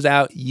smoke comes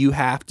out, you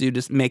have to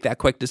just make that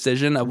quick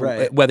decision of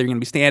whether you're going to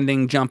be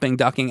standing, jumping,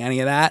 ducking,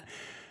 any of that.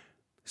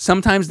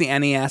 Sometimes the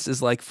NES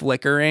is like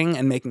flickering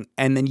and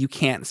then you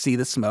can't see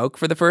the smoke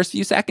for the first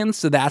few seconds.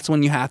 So that's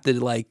when you have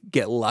to like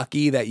get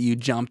lucky that you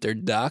jumped or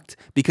ducked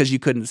because you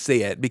couldn't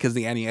see it because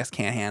the NES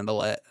can't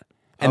handle it.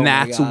 And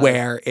that's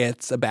where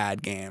it's a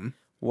bad game.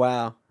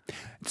 Wow.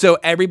 So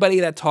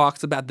everybody that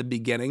talks about the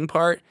beginning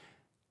part,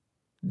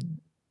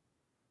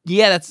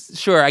 yeah, that's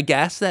sure. I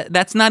guess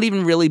that's not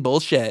even really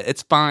bullshit.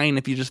 It's fine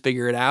if you just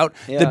figure it out.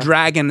 Yeah. The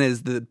dragon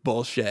is the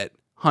bullshit.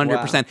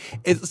 100%. Wow.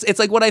 It's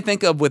like what I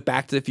think of with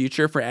Back to the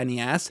Future for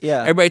NES.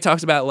 Yeah. Everybody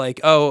talks about like,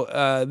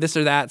 this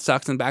or that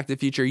sucks in Back to the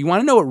Future. You want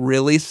to know what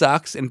really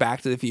sucks in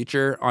Back to the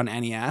Future on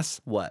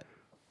NES? What?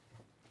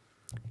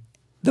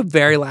 The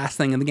very last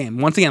thing in the game.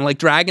 Once again, like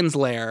Dragon's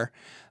Lair,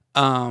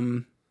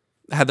 how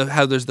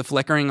there's the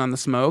flickering on the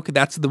smoke.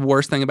 That's the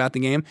worst thing about the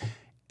game.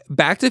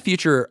 Back to the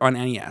Future on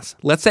NES.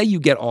 Let's say you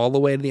get all the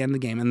way to the end of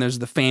the game and there's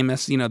the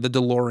famous, the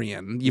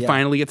DeLorean. You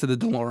finally get to the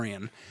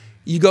DeLorean.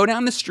 You go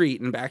down the street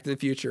in Back to the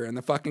Future and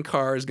the fucking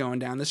car is going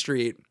down the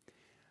street.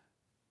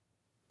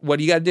 What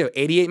do you got to do?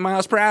 88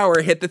 miles per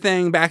hour, hit the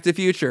thing, Back to the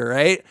Future,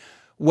 right?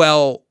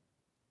 Well,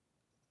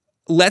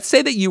 let's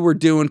say that you were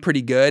doing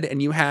pretty good and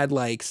you had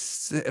like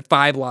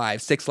 5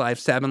 lives, 6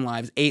 lives, 7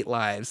 lives, 8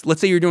 lives. Let's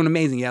say you're doing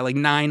amazing. You had like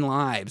 9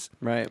 lives.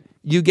 Right.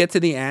 You get to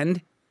the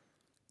end,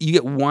 you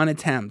get 1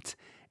 attempt.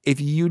 If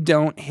you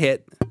don't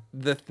hit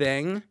the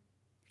thing,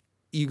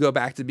 you go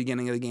back to the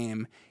beginning of the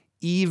game.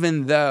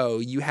 Even though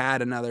you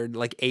had another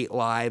like 8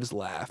 lives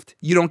left,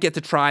 you don't get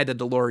to try the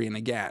DeLorean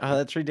again. Oh,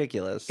 that's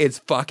ridiculous. It's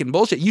fucking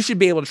bullshit. You should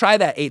be able to try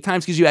that 8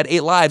 times because you had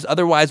 8 lives.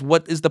 Otherwise,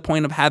 what is the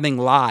point of having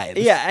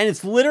lives? Yeah, and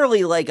it's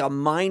literally like a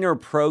minor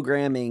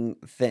programming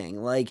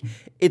thing. Like,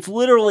 it's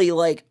literally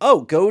like,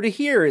 oh, go to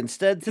here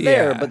instead to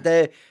there. But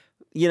they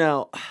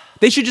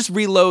should just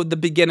reload the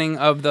beginning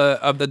of the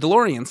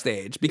DeLorean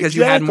stage because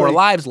you had more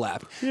lives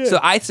left. Yeah. So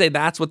I'd say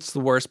that's what's the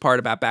worst part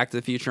about Back to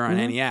the Future on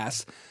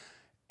NES.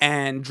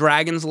 And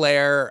Dragon's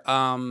Lair,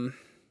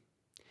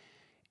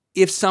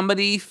 if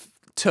somebody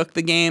took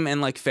the game and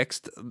like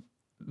fixed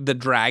the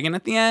dragon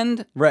at the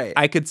end, Right.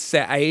 I could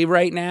say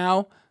right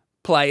now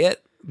play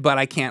it, but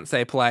I can't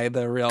say play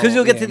the real. Because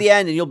you'll get to game. the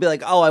end and you'll be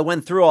like, oh, I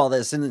went through all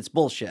this and it's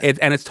bullshit.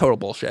 And it's total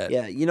bullshit.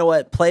 Yeah, you know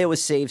what? Play it with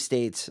save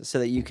states so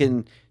that you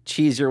can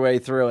cheese your way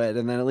through it,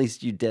 and then at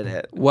least you did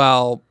it.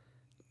 Well,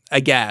 I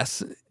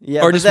guess.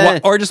 Yeah, or but just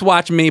then- or just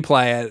watch me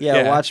play it.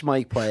 Yeah, watch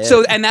Mike play it.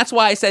 So, and that's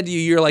why I said to you,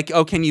 you're like,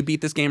 oh, can you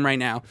beat this game right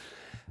now?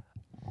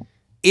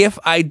 If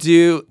I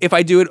do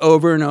it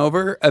over and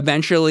over,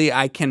 eventually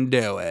I can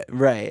do it.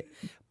 Right.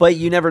 But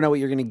you never know what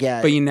you're going to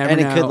get. But you never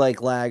and know. And it could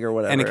like lag or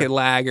whatever. And it could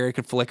lag or it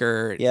could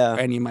flicker. Yeah.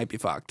 And you might be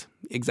fucked.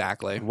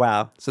 Exactly.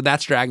 Wow. So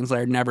that's Dragon's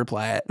Lair. Never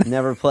play it.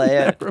 Never play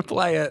it. Never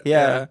play it.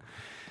 Yeah.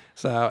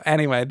 So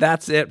anyway,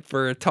 that's it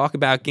for Talk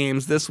About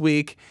Games this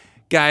week.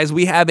 Guys,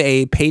 we have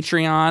a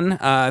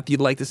Patreon if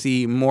you'd like to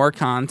see more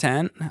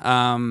content.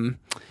 And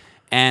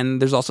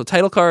there's also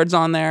title cards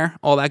on there,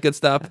 all that good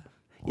stuff.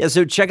 Yeah,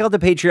 so check out the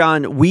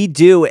Patreon. We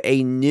do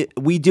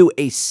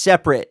a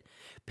separate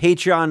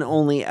Patreon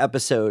only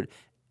episode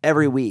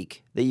every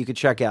week that you could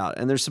check out,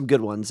 and there's some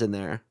good ones in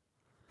there.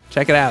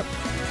 Check it out.